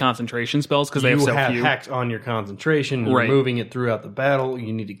doing these concentration spells because they have so few. Hex on your concentration and Right. moving it throughout the battle.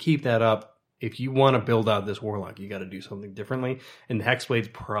 You need to keep that up. If you want to build out this Warlock, you got to do something differently. And Hexblade's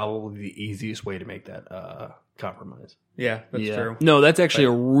probably the easiest way to make that compromise. Yeah, that's true. No, that's actually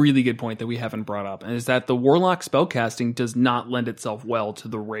a really good point that we haven't brought up, and is that the Warlock spellcasting does not lend itself well to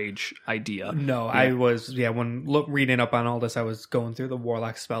the Rage idea. No, I was, when reading up on all this, I was going through the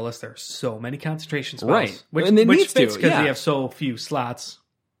Warlock spell list. There are so many concentration spells. Right. Which, And it which needs to, fits because yeah. you have so few slots.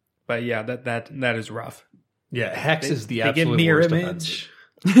 But yeah, that is rough. Yeah, Hex is the They get absolute mirror worst image. offensive.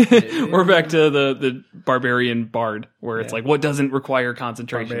 We're back to the Barbarian Bard, where it's like, what doesn't require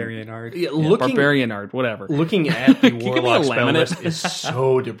concentration? Barbarian art. Yeah, Barbarian art, whatever. Looking at the Can you give me Warlock a spell laminate? list is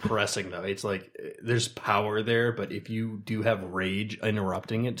so depressing, though. It's like, there's power there, but if you do have Rage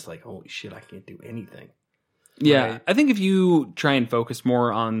interrupting it, it's like, holy shit, I can't do anything. Yeah, Right. I think if you try and focus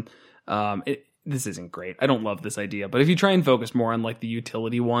more on, this isn't great. I don't love this idea, but if you try and focus more on like the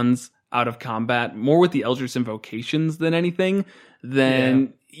utility ones out of combat, more with the Eldritch Invocations than anything,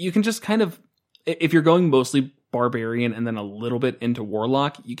 then you can just kind of, if you're going mostly Barbarian and then a little bit into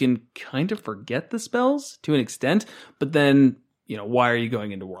Warlock, you can kind of forget the spells to an extent, but then, why are you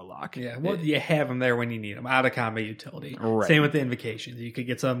going into Warlock? Yeah, well, you have them there when you need them. Out of combat utility. Right. Same with the invocations. You could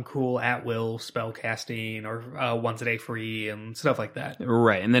get some cool at-will spell casting or once a day free and stuff like that.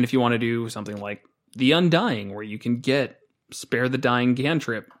 Right, and then if you want to do something like the Undying, where you can get Spare the Dying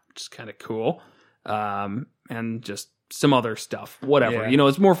cantrip, which is kind of cool, and just some other stuff, whatever. Yeah.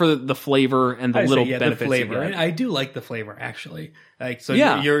 It's more for the flavor and the I'd little say, benefits the you flavor. get. I do like the flavor, actually.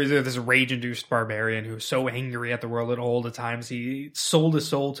 Yeah. You're this rage-induced barbarian who's so angry at the world at all the times. He sold his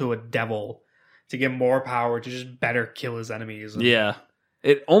soul to a devil to get more power to just better kill his enemies. And Yeah,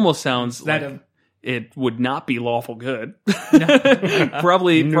 it almost sounds Instead like of- it would not be lawful good.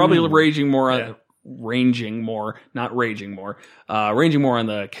 probably raging more ranging more, not raging more, ranging more on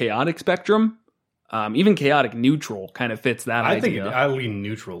the chaotic spectrum. Even chaotic neutral kind of fits that idea. I think I lean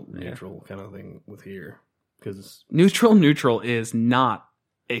neutral kind of thing with here. Because neutral is not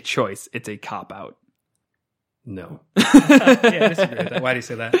a choice. It's a cop-out. No. I disagree with that. Why do you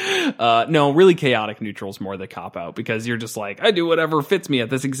say that? No, really chaotic neutral is more the cop-out because you're just like, I do whatever fits me at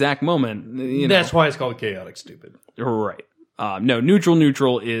this exact moment. That's why it's called chaotic stupid. Right. No,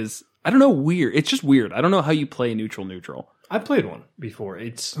 neutral is, I don't know, weird. It's just weird. I don't know how you play neutral. I played one before.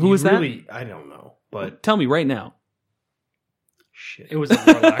 Who is that? I don't know. But tell me right now. Shit. It was a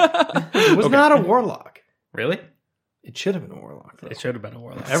warlock. It was not a warlock. Really? It should have been a warlock, though. It should have been a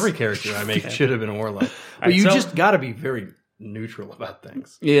warlock. Every character I make should have been a warlock. But right, you just got to be very neutral about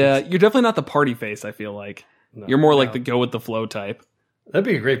things. Yeah, you're definitely not the party face, I feel like. No, you're more like the go with the flow type. That'd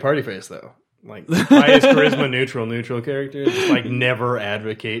be a great party face, though. Like, highest charisma, neutral character. Just, like, never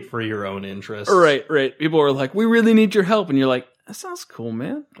advocate for your own interests. Right. People are like, we really need your help. And you're like, that sounds cool,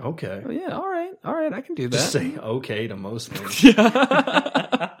 man. Okay. Oh, yeah, all right, I can do that. Just say okay to most things.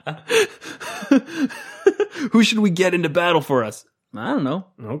 Yeah. Who should we get into battle for us? I don't know.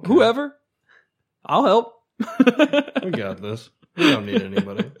 Okay. Whoever. I'll help. We got this. We don't need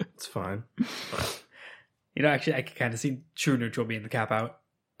anybody. It's fine. Actually, I can kind of see true neutral being the cap out.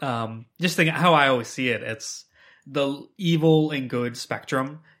 Just think how I always see it. It's the evil and good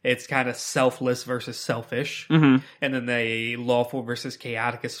spectrum. It's kind of selfless versus selfish. Mm-hmm. And then the lawful versus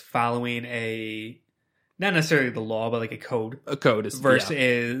chaotic is following not necessarily the law, but like a code. A code is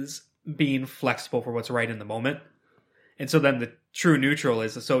versus being flexible for what's right in the moment. And so then the true neutral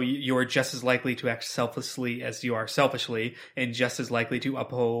is, so you're just as likely to act selflessly as you are selfishly, and just as likely to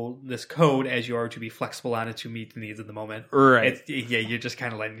uphold this code as you are to be flexible on it to meet the needs of the moment. Right. You're just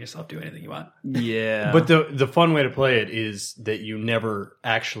kind of letting yourself do anything you want. Yeah. But the fun way to play it is that you never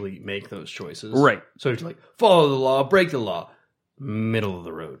actually make those choices. Right. So it's like, follow the law, break the law. Middle of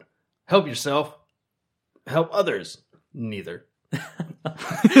the road. Help yourself. Help others. Neither.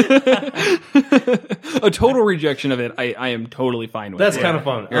 A total rejection of it, I am totally fine with. That's kind of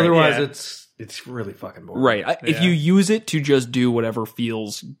fun. Right. Otherwise, it's really fucking boring. Right. If you use it to just do whatever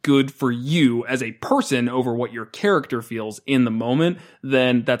feels good for you as a person over what your character feels in the moment,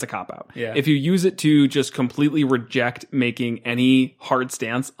 then that's a cop-out. Yeah. If you use it to just completely reject making any hard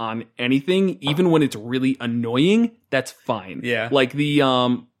stance on anything, even when it's really annoying, that's fine. Yeah. Like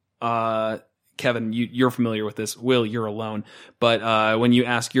the, Kevin, you're familiar with this. Will, you're alone. But when you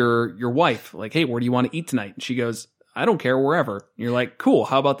ask your wife, like, hey, where do you want to eat tonight? And she goes, I don't care, wherever. And you're like, cool,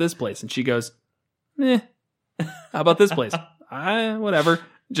 how about this place? And she goes, how about this place? Whatever.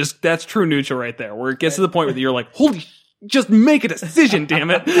 Just, that's true neutral right there, where it gets to the point where you're like, holy, just make a decision, damn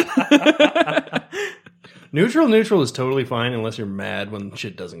it. Neutral is totally fine unless you're mad when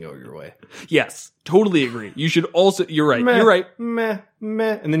shit doesn't go your way. Yes, totally agree. You should also, you're right, Meh, you're right. Meh.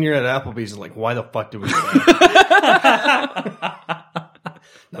 And then you're at Applebee's and like, why the fuck did we do that?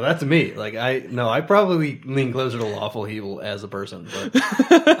 Now that's me. Like, I probably lean closer to lawful evil as a person,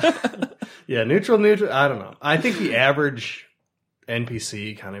 but yeah, neutral, I don't know. I think the average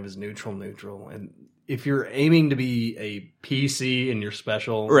NPC kind of is neutral, and if you're aiming to be a PC and you're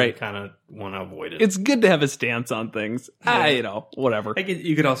special, right, you kind of want to avoid it. It's good to have a stance on things. Whatever.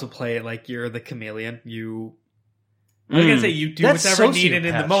 You could also play it like you're the chameleon. I was gonna say you do whatever needed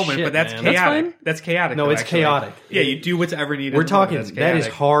in the moment, shit, but that's man. chaotic. That's chaotic. No, though, it's actually. chaotic. Yeah, you do whatever needed. We're in the moment. talking, that is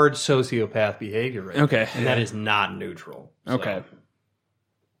hard sociopath behavior right Okay. now, and that is not neutral. So, Okay.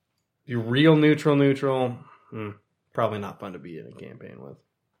 you're real neutral, probably not fun to be in a campaign with.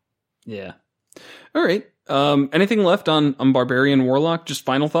 Yeah. All right. Anything left on Barbarian Warlock? Just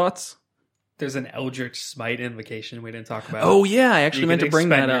final thoughts? There's an Eldritch Smite invocation we didn't talk about. Oh, yeah. I actually meant to bring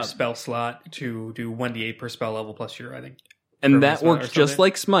that your up. spell slot to do 1d8 per spell level plus your, I think. And that spell or works just something.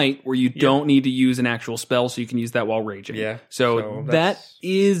 like Smite, where you don't need to use an actual spell, so you can use that while raging. Yeah. So that that's-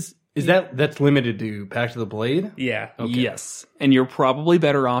 is... That's limited to Pact of the Blade? Yeah. Okay. Yes. And you're probably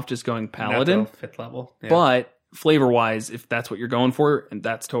better off just going Paladin. Not till 5th level. Yeah. But flavor-wise, if that's what you're going for, and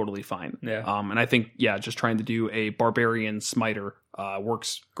that's totally fine. Yeah. And I think, just trying to do a Barbarian Smiter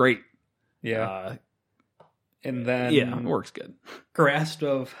works great. Yeah. And then... Yeah, it works good. Grasp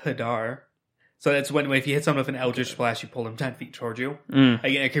of Hadar. So that's when if you hit someone with an Eldritch Blast, you pull them 10 feet towards you. Again,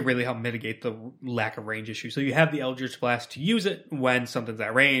 it could really help mitigate the lack of range issue. So you have the Eldritch Blast to use it when something's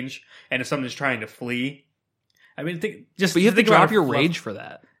at range, and if something's trying to flee. I mean, But you have to drop your rage for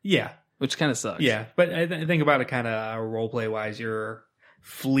that, Yeah. which kind of sucks. Yeah, but I think about it kind of roleplay wise. You're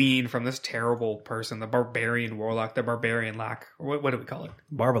fleeing from this terrible person, the Barbarian Warlock, the Barbarian Lock. What do we call it?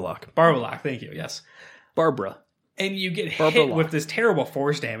 Barbarlock. Barbalock, thank you, yes. Barbara. And you get Barbalock. hit with this terrible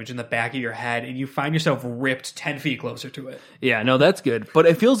force damage in the back of your head, and you find yourself ripped 10 feet closer to it. Yeah, no, that's good. But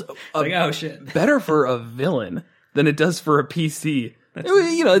it feels Like, oh shit. better for a villain than it does for a PC.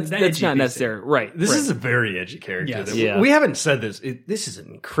 That's not necessary. Right. This right. is a very edgy character. Yes. Yeah. We haven't said this. This is an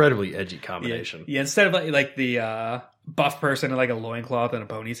incredibly edgy combination. Yeah, instead of like the buff person in like a loincloth and a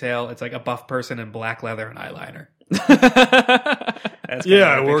ponytail, it's like a buff person in black leather and eyeliner. That's Yeah,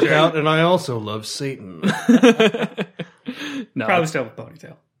 I kind of work picture. out and I also love Satan. No, Probably still with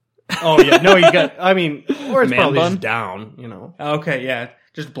ponytail. Oh, yeah. No, you got, I mean, or it's Man probably bun? just down, you know. Okay, yeah.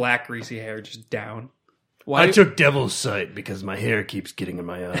 Just black, greasy hair, just down. why? I took devil's sight because my hair keeps getting in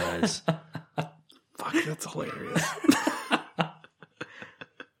my eyes. Fuck, that's hilarious.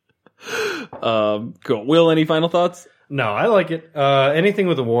 Cool. Will, any final thoughts? No, I like it. Anything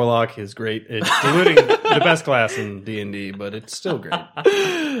with a warlock is great. It's diluting the best class in D&D, but it's still great.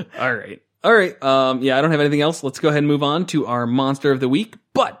 All right. Yeah, I don't have anything else. Let's go ahead and move on to our monster of the week.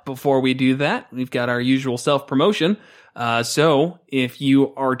 But before we do that, we've got our usual self-promotion. So if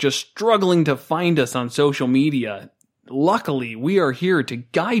you are just struggling to find us on social media, luckily we are here to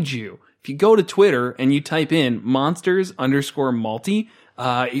guide you. If you go to Twitter and you type in monsters_multi,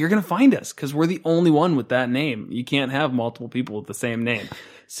 you're going to find us because we're the only one with that name. You can't have multiple people with the same name.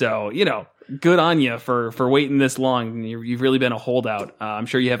 So, good on you for waiting this long. You've really been a holdout. I'm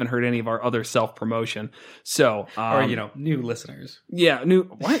sure you haven't heard any of our other self-promotion. So, Or, new listeners. yeah,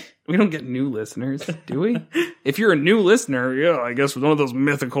 what? We don't get new listeners, do we? If you're a new listener, yeah, I guess with one of those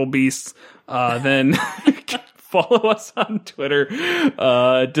mythical beasts, then follow us on Twitter.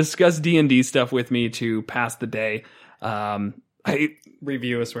 Discuss D&D stuff with me to pass the day.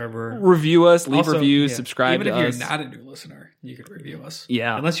 Review us wherever. Review us, leave Also, reviews, yeah, subscribe even to if us. you're not a new listener, you could review us.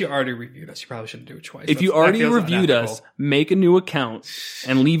 Yeah. Unless you already reviewed us, you probably shouldn't do it twice. If you already reviewed us, make a new account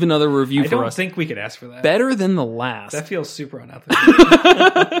and leave another review I for don't us. think we could ask for that. Better than the last. That feels super unethical.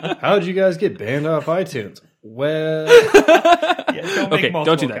 How'd you guys get banned off iTunes? Well, Yeah, don't make Okay, multiple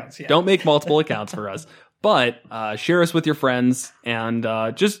don't do that. accounts, yeah. Don't make multiple accounts for us. But share us with your friends and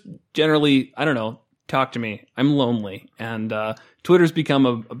just generally, I don't know, talk to me. I'm lonely. And Twitter's become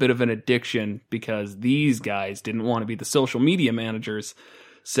a bit of an addiction because these guys didn't want to be the social media managers.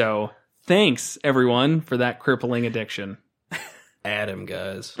 So thanks, everyone, for that crippling addiction. Adam,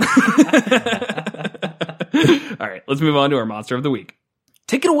 guys. All right, let's move on to our monster of the week.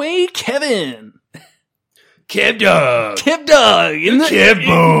 Take it away, Kevin. KEVDOG. KEVDOG in the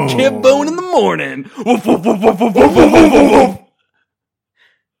Kevbone. Kevbone in the morning. Woof, woof, woof, woof, woof, woof, woof, woof, woof.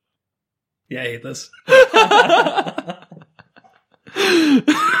 Yeah, I hate this.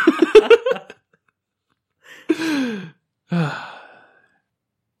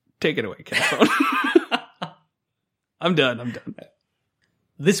 Take it away, Kevbone. I'm done.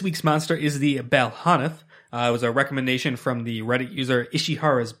 This week's monster is the Balhannoth. It was a recommendation from the Reddit user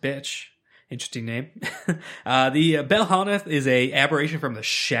Ishihara's Bitch. Interesting name. The Balhannoth is a aberration from the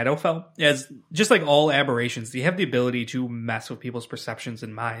Shadowfell. As just like all aberrations, they have the ability to mess with people's perceptions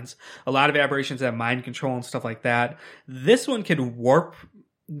and minds. A lot of aberrations have mind control and stuff like that. This one can warp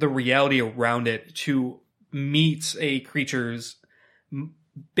the reality around it to meet a creature's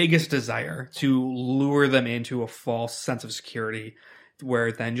biggest desire, to lure them into a false sense of security, where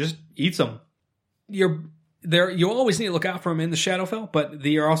it then just eats them. You always need to look out for them in the Shadowfell, but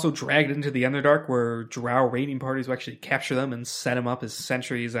they are also dragged into the Underdark, where drow raiding parties will actually capture them and set them up as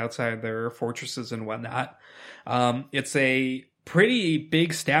sentries outside their fortresses and whatnot. It's a pretty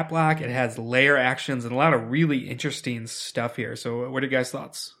big stat block. It has layer actions and a lot of really interesting stuff here. So what are your guys'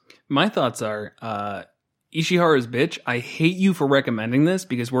 thoughts? My thoughts are, Ishihara's Bitch, I hate you for recommending this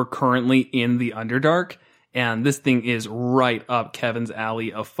because we're currently in the Underdark. And this thing is right up Kevin's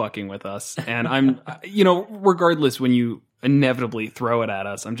alley of fucking with us. And I'm, regardless when you inevitably throw it at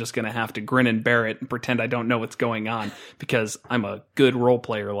us, I'm just going to have to grin and bear it and pretend I don't know what's going on because I'm a good role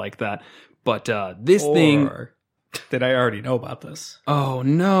player like that. But this thing... Did I already know about this? Oh,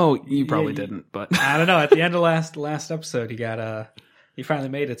 no. You probably didn't, but... I don't know. At the end of last episode, you finally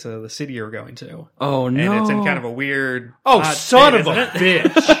made it to the city you're going to. Oh, no. And it's in kind of a weird... son of a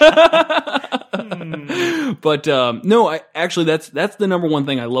bitch. But no, that's the number one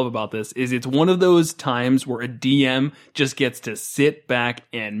thing I love about this is it's one of those times where a DM just gets to sit back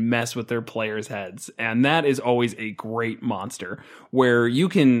and mess with their players' heads. And that is always a great monster where you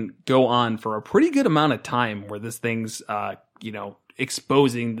can go on for a pretty good amount of time where this thing's,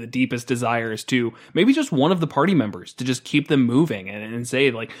 exposing the deepest desires to maybe just one of the party members to just keep them moving and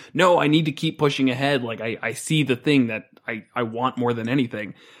say like, no, I need to keep pushing ahead. Like I see the thing that I want more than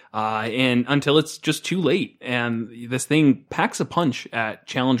anything. And until it's just too late. And this thing packs a punch at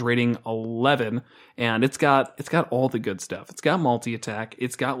challenge rating 11. And it's got all the good stuff. It's got multi-attack.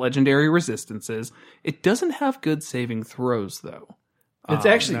 It's got legendary resistances. It doesn't have good saving throws, though. It's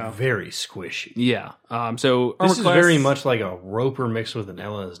actually very squishy. Yeah. So this is very much like a roper mixed with an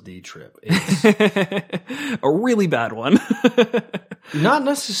LSD trip. It's a really bad one. not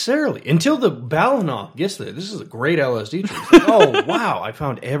necessarily until the Balhannoth gets there. This is a great LSD trip. It's like, oh wow, I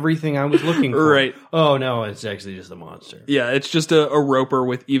found everything I was looking for. Right. Oh no, it's actually just a monster. Yeah, it's just a roper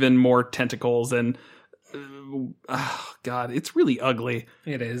with even more tentacles and. Oh, God, it's really ugly.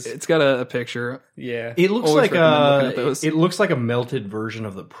 It is. It's got a picture. Yeah. It looks Always recommend looking at like those. it looks like a melted version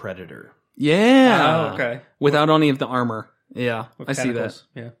of the Predator. Yeah. Oh, okay. Without any of the armor. Yeah, With I see that. tentacles.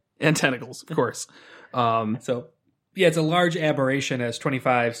 Yeah. And tentacles, of course. So, yeah, it's a large aberration as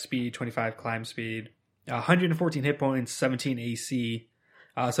 25 speed, 25 climb speed, 114 hit points, 17 AC.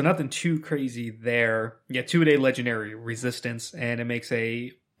 So nothing too crazy there. Yeah, 2-a-day legendary resistance, and it makes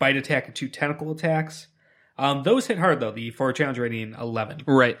a bite attack and 2 tentacle attacks. Those hit hard, though, for challenge rating 11.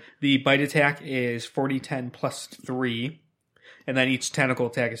 Right. The bite attack is 40-10 plus 3, and then each tentacle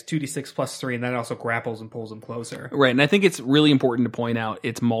attack is 2d6 plus 3, and then it also grapples and pulls them closer. Right, and I think it's really important to point out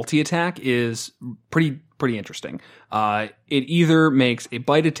its multi-attack is pretty interesting. It either makes a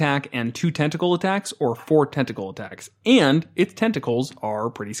bite attack and 2 tentacle attacks or 4 tentacle attacks, and its tentacles are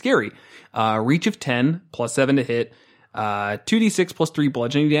pretty scary. Reach of 10, plus 7 to hit, 2d6 plus 3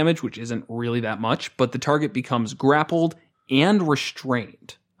 bludgeoning damage, which isn't really that much, but the target becomes grappled and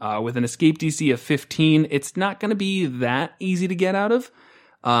restrained. With an escape DC of 15, it's not going to be that easy to get out of,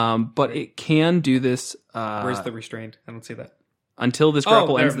 but it can do this. Where's the restrained? I don't see that. Until this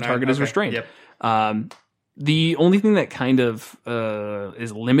grapple ends, the target is restrained. Yep. The only thing that kind of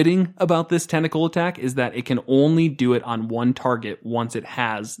is limiting about this tentacle attack is that it can only do it on one target once it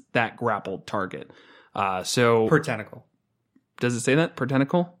has that grappled target. So Per tentacle. Does it say that per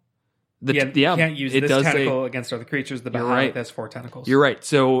tentacle? You can't use this tentacle against other creatures. The Balhannoth has 4 tentacles. You're right.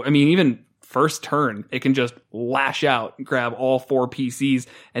 So, I mean, even first turn, it can just lash out, grab all 4 PCs,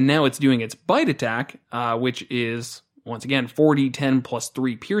 and now it's doing its bite attack, which is, once again, 40-10 plus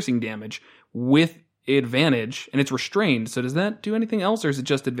 3 piercing damage with advantage, and it's restrained. So does that do anything else, or is it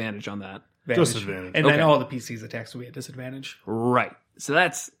just advantage on that? Just advantage. And then all the PCs attacks will be at disadvantage. Right. So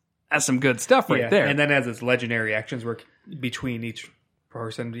that's some good stuff right there. And then as its legendary actions work between each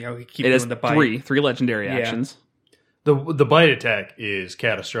person, we keep it doing has the bite. three legendary actions. The bite attack is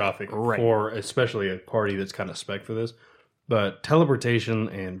catastrophic Right. for especially a party that's kind of spec for this. But teleportation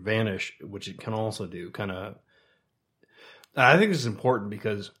and vanish, which it can also do, I think this is important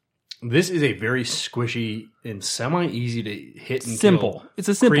because this is a very squishy and semi-easy to hit and Simple. It's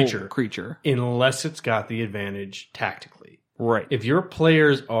a simple kill creature. unless it's got the advantage tactically. Right. If your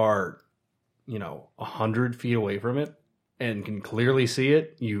players are, 100 feet away from it and can clearly see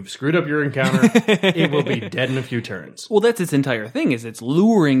it, you've screwed up your encounter. It will be dead in a few turns. Well, that's its entire thing, is it's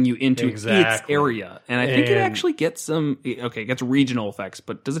luring you into its Exactly. area. And I think it actually gets it gets regional effects,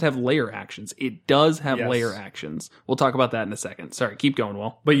 but does it have layer actions? It does have layer actions. We'll talk about that in a second. Sorry, keep going,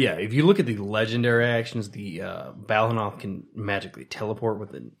 Will. But yeah, if you look at the legendary actions, the Balhannoth can magically teleport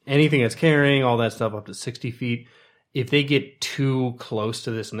with anything it's carrying, all that stuff up to 60 feet. If they get too close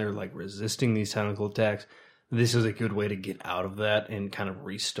to this and they're like resisting these tentacle attacks, this is a good way to get out of that and kind of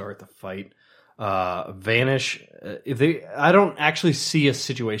restart the fight. Vanish. I don't actually see a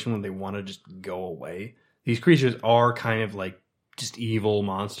situation when they want to just go away. These creatures are kind of like just evil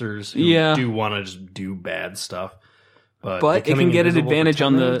monsters who do want to just do bad stuff. But it can get an advantage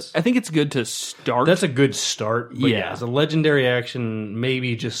on the... I think it's good to start. That's a good start. But yeah, as a legendary action,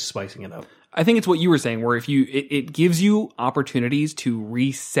 maybe just spicing it up. I think it's what you were saying, where if it gives you opportunities to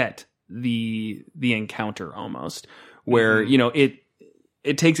reset the encounter almost, where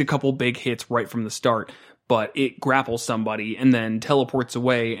it takes a couple big hits right from the start, but it grapples somebody and then teleports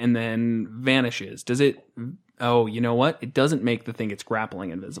away and then vanishes. Does it? Oh, you know what? It doesn't make the thing it's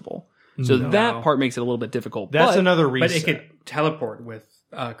grappling invisible. So that part makes it a little bit difficult. That's another reason. But it could teleport with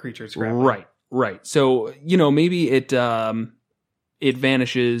creatures grappling. Right. So maybe it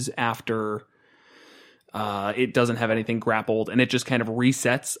vanishes after it doesn't have anything grappled, and it just kind of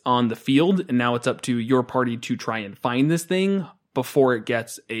resets on the field, and now it's up to your party to try and find this thing. before it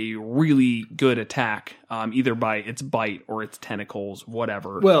gets a really good attack, either by its bite or its tentacles,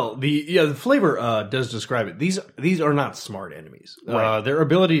 whatever. Well, the flavor does describe it. These are not smart enemies. Right. Their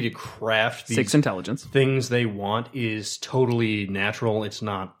ability to craft these 6 intelligence. things they want is totally natural. It's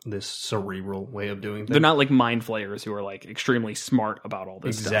not this cerebral way of doing things. They're not like mind flayers who are like extremely smart about all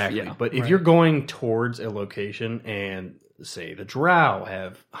this Exactly. stuff. Yeah. But if you're going towards a location and say the Drow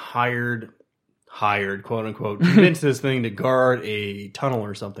have hired, quote unquote, convinced this thing to guard a tunnel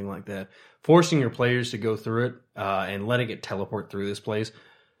or something like that, forcing your players to go through it and letting it teleport through this place,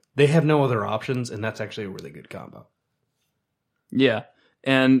 they have no other options, and that's actually a really good combo. Yeah.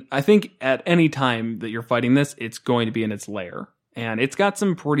 And I think at any time that you're fighting this, it's going to be in its lair. And it's got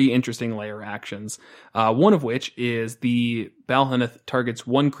some pretty interesting lair actions. One of which is the Balhannoth targets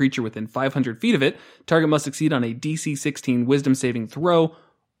one creature within 500 feet of it. Target must succeed on a DC 16 wisdom saving throw,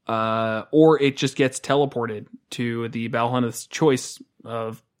 or it just gets teleported to the Balhannoth's choice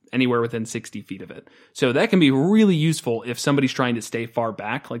of anywhere within 60 feet of it. So that can be really useful if somebody's trying to stay far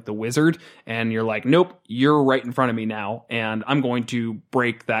back, like the wizard, and you're like, nope, you're right in front of me now, and I'm going to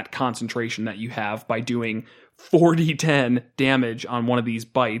break that concentration that you have by doing 40-10 damage on one of these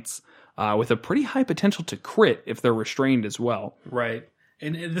bites, with a pretty high potential to crit if they're restrained as well. Right.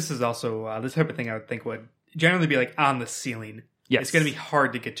 And this is also this type of thing I would think would generally be like on the ceiling. Yes. It's going to be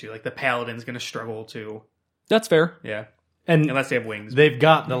hard to get to. Like the paladin's going to struggle to. That's fair. Yeah. And unless they have wings. they've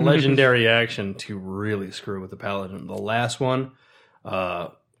got the legendary action to really screw with the paladin. The last one,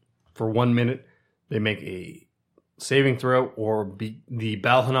 for 1 minute, they make a saving throw, or the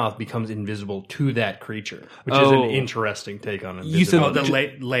Balhannoth becomes invisible to that creature, which is an interesting take on invisibility. You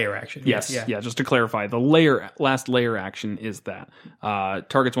said the layer action. Yes, yeah. Just to clarify, the last layer action is that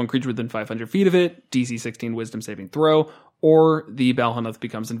targets one creature within 500 feet of it, DC 16 Wisdom saving throw, or the Balhannoth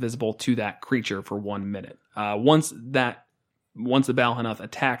becomes invisible to that creature for 1 minute. Once the Balhannoth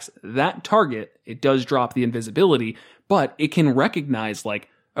attacks that target, it does drop the invisibility, but it can recognize like,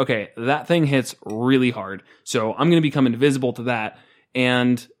 okay, that thing hits really hard, so I'm going to become invisible to that.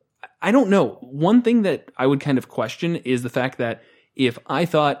 And I don't know. One thing that I would kind of question is the fact that if I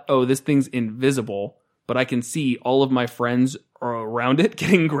thought, oh, this thing's invisible, but I can see all of my friends around it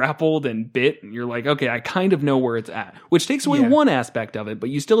getting grappled and bit, and you're like, okay, I kind of know where it's at, which takes away one aspect of it, but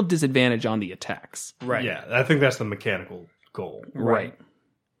you still have disadvantage on the attacks. Right. Yeah, I think that's the mechanical goal. Right.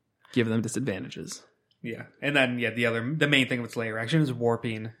 Give them disadvantages. Yeah, and then the main thing with its layer action is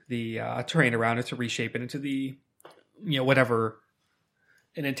warping the terrain around it to reshape it into the whatever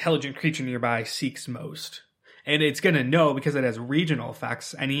an intelligent creature nearby seeks most, and it's going to know because it has regional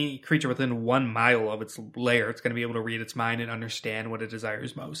effects. Any creature within 1 mile of its lair, it's going to be able to read its mind and understand what it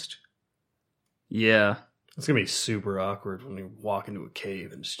desires most. Yeah, it's going to be super awkward when you walk into a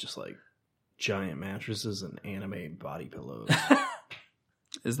cave and it's just like giant mattresses and anime body pillows.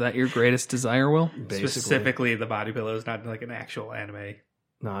 Is that your greatest desire, Will? Basically. Specifically, the body pillows, not like an actual anime.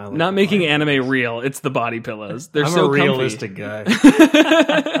 No, I like not making anime real. It's the body pillows. They're I'm so a realistic guy.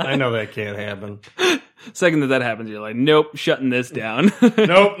 I know that can't happen. Second that happens, you're like, nope, shutting this down.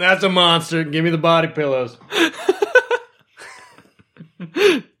 Nope, that's a monster. Give me the body pillows.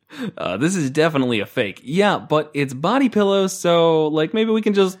 This is definitely a fake. Yeah, but it's body pillows, so like maybe we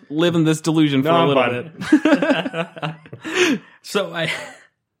can just live in this delusion for a little bit. So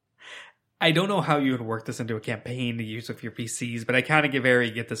I don't know how you would work this into a campaign to use with your PCs, but I kind of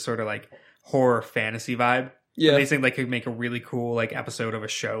get this sort of like horror fantasy vibe. Yeah, they think they could make a really cool like episode of a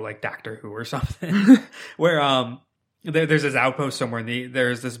show like Doctor Who or something, where there's this outpost somewhere.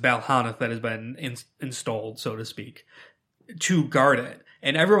 There's this Balhannoth that has been installed, so to speak, to guard it.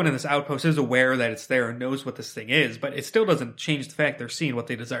 And everyone in this outpost is aware that it's there and knows what this thing is, but it still doesn't change the fact they're seeing what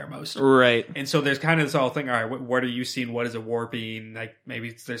they desire most. Right. And so there's kind of this whole thing, all right, what are you seeing? What is it warping? Like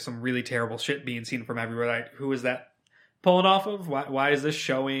maybe there's some really terrible shit being seen from everywhere. Like, who is that pulling off of? Why is this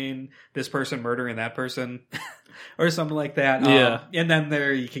showing this person murdering that person? Or something like that. Yeah. And then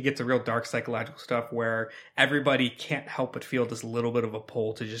there you can get to real dark psychological stuff where everybody can't help but feel this little bit of a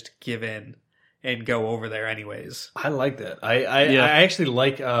pull to just give in and go over there anyways. I like that. I actually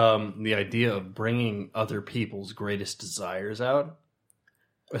like the idea of bringing other people's greatest desires out,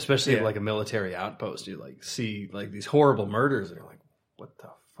 especially like a military outpost. You like see like these horrible murders, and you're like, "What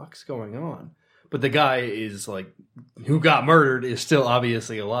the fuck's going on?" But the guy is like, who got murdered is still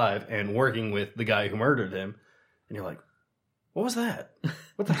obviously alive and working with the guy who murdered him, and you're like, "What was that?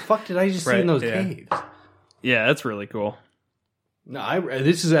 What the fuck did I just see in those caves?" Yeah, that's really cool. No,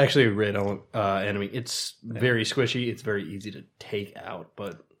 this is actually a red enemy. It's very squishy. It's very easy to take out,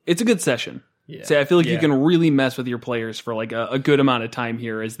 but it's a good session. Yeah. So I feel like you Yeah. can really mess with your players for like a good amount of time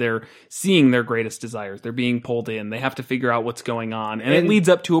here as they're seeing their greatest desires. They're being pulled in. They have to figure out what's going on. And it leads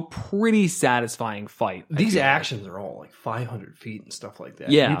up to a pretty satisfying fight. These actions are all like 500 feet and stuff like that.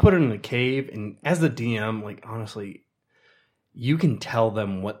 Yeah. You put it in a cave, and as the DM, like, honestly, you can tell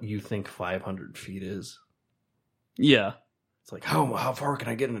them what you think 500 feet is. Yeah. It's like, how far can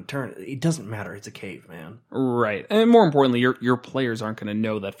I get in a turn? It doesn't matter. It's a cave, man. Right. And more importantly, your players aren't going to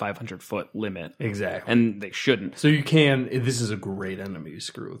know that 500-foot limit. Exactly. And they shouldn't. So you can, this is a great enemy to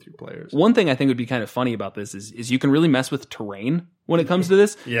screw with your players. One thing I think would be kind of funny about this is you can really mess with terrain when it comes to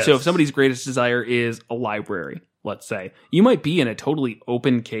this. Yes. So if somebody's greatest desire is a library, let's say, you might be in a totally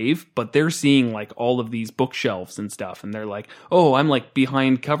open cave, but they're seeing like all of these bookshelves and stuff. And they're like, oh, I'm like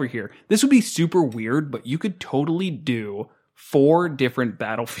behind cover here. This would be super weird, but you could totally do 4 different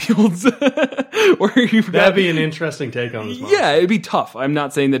battlefields where you've got, That'd be an interesting take on this monster. yeah, it'd be tough. I'm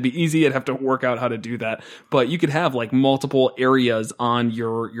not saying that'd be easy. I'd have to work out how to do that, but you could have like multiple areas on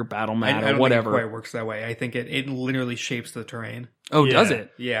your battle map I or don't whatever. think it quite works that way. I think it literally shapes the terrain. Oh, Yeah. does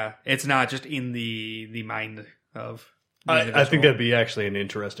it? Yeah, it's not just in the mind of. The I individual. think that'd be actually an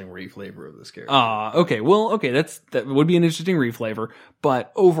interesting reflavor of this character. Okay. Well, okay. That would be an interesting reflavor,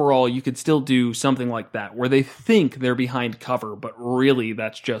 but overall, you could still do something like that where they think they're behind cover, but really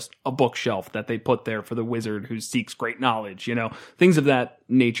that's just a bookshelf that they put there for the wizard who seeks great knowledge. You know, things of that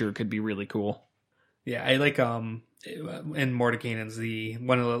nature could be really cool. Yeah, I like in Mordenkainen's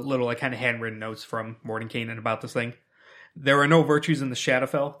one of the little like kind of handwritten notes from Mordenkainen about this thing. There are no virtues in the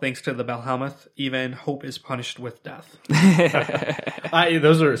Shadowfell, thanks to the Balhannoth. Even hope is punished with death.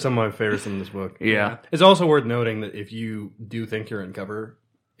 Those are some of my favorites in this book. Yeah. It's also worth noting that if you do think you're in cover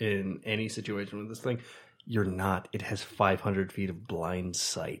in any situation with this thing, you're not. It has 500 feet of blind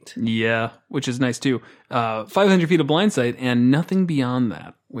sight. Yeah, which is nice too. 500 feet of blind sight and nothing beyond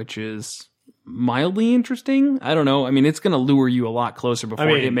that, which is mildly interesting. I don't know. I mean, it's going to lure you a lot closer before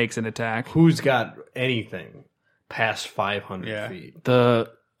it makes an attack. Who's got anything past 500 Yeah. feet?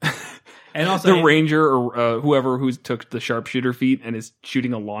 And also The ranger or whoever who took the sharpshooter feat and is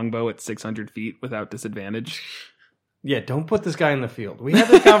shooting a longbow at 600 feet without disadvantage. Yeah, don't put this guy in the field. We had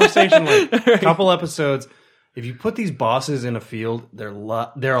this conversation like a couple episodes. If you put these bosses in a field, they're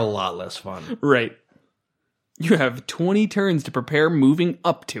a lot less fun. Right. You have 20 turns to prepare moving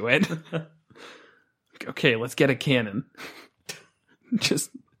up to it. Okay, let's get a cannon.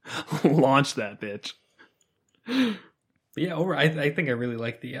 Just launch that bitch. yeah, I think I really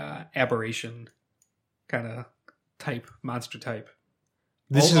like the aberration kind of monster type.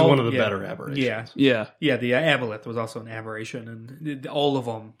 This is one of the better aberrations. Yeah, Yeah. the Aboleth was also an aberration, and all of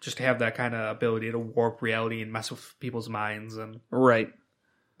them just have that kind of ability to warp reality and mess with people's minds, and Right.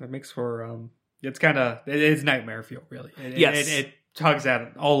 that makes for it's nightmare fuel, really. Yes. It tugs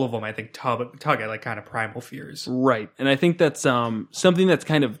at all of them. I think tug at like kind of primal fears. Right. And I think that's something that's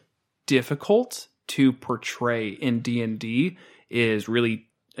kind of difficult to portray in D&D is really,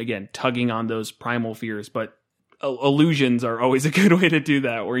 again, tugging on those primal fears, but illusions are always a good way to do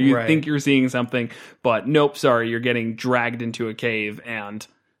that, where you think you're seeing something, but nope, sorry, you're getting dragged into a cave and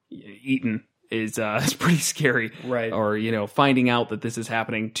eaten is pretty scary. Right. Or, finding out that this is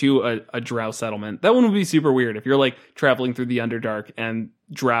happening to a drow settlement. That one would be super weird if you're like traveling through the Underdark and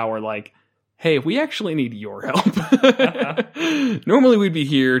drow are like, hey, we actually need your help. Normally we'd be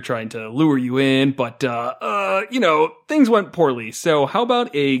here trying to lure you in, but, things went poorly. So how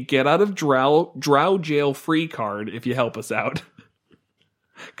about a get out of drow jail free card if you help us out?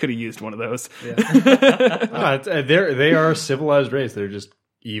 Could have used one of those. Yeah. They are a civilized race. They're just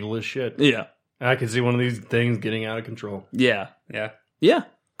evil as shit. Yeah. I could see one of these things getting out of control. Yeah. Yeah. Yeah.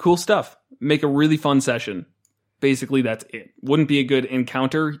 Cool stuff. Make a really fun session. Basically, that's it. Wouldn't be a good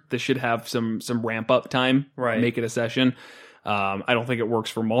encounter. This should have some ramp up time. Right. Make it a session. I don't think it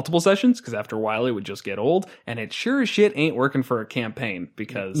works for multiple sessions because after a while it would just get old. And it sure as shit ain't working for a campaign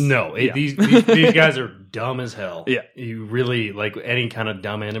because these guys are dumb as hell. Yeah. You really like any kind of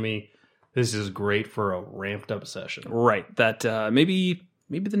dumb enemy. This is great for a ramped up session. Right. That maybe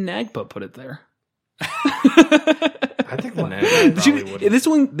the Nagpa put it there. I think the Nag probably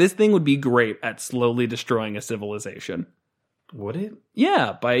would. This thing would be great at slowly destroying a civilization. Would it?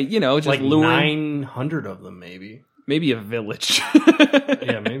 Yeah, by just Like luring 900 of them, maybe. maybe a village.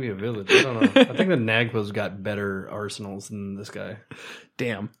 Yeah, maybe a village. I don't know. I think the Nagpa's got better arsenals than this guy.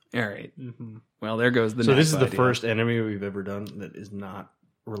 Damn. All right. Mm-hmm. Well, there goes the. So this Nagpa is the idea. first enemy we've ever done that is not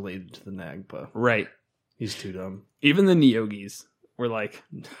related to the Nagpa. Right. He's too dumb. Even the Neogis were like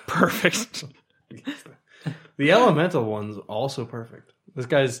perfect. The elemental one's also perfect. This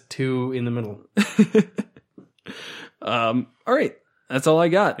guy's 2 in the middle. All right. That's all I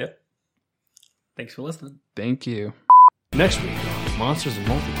got. Yep. Thanks for listening. Thank you. Next week on Monsters and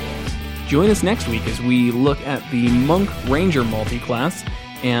Multiclass. Join us next week as we look at the Monk Ranger multiclass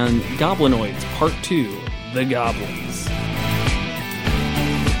and Goblinoids Part 2, The Goblins.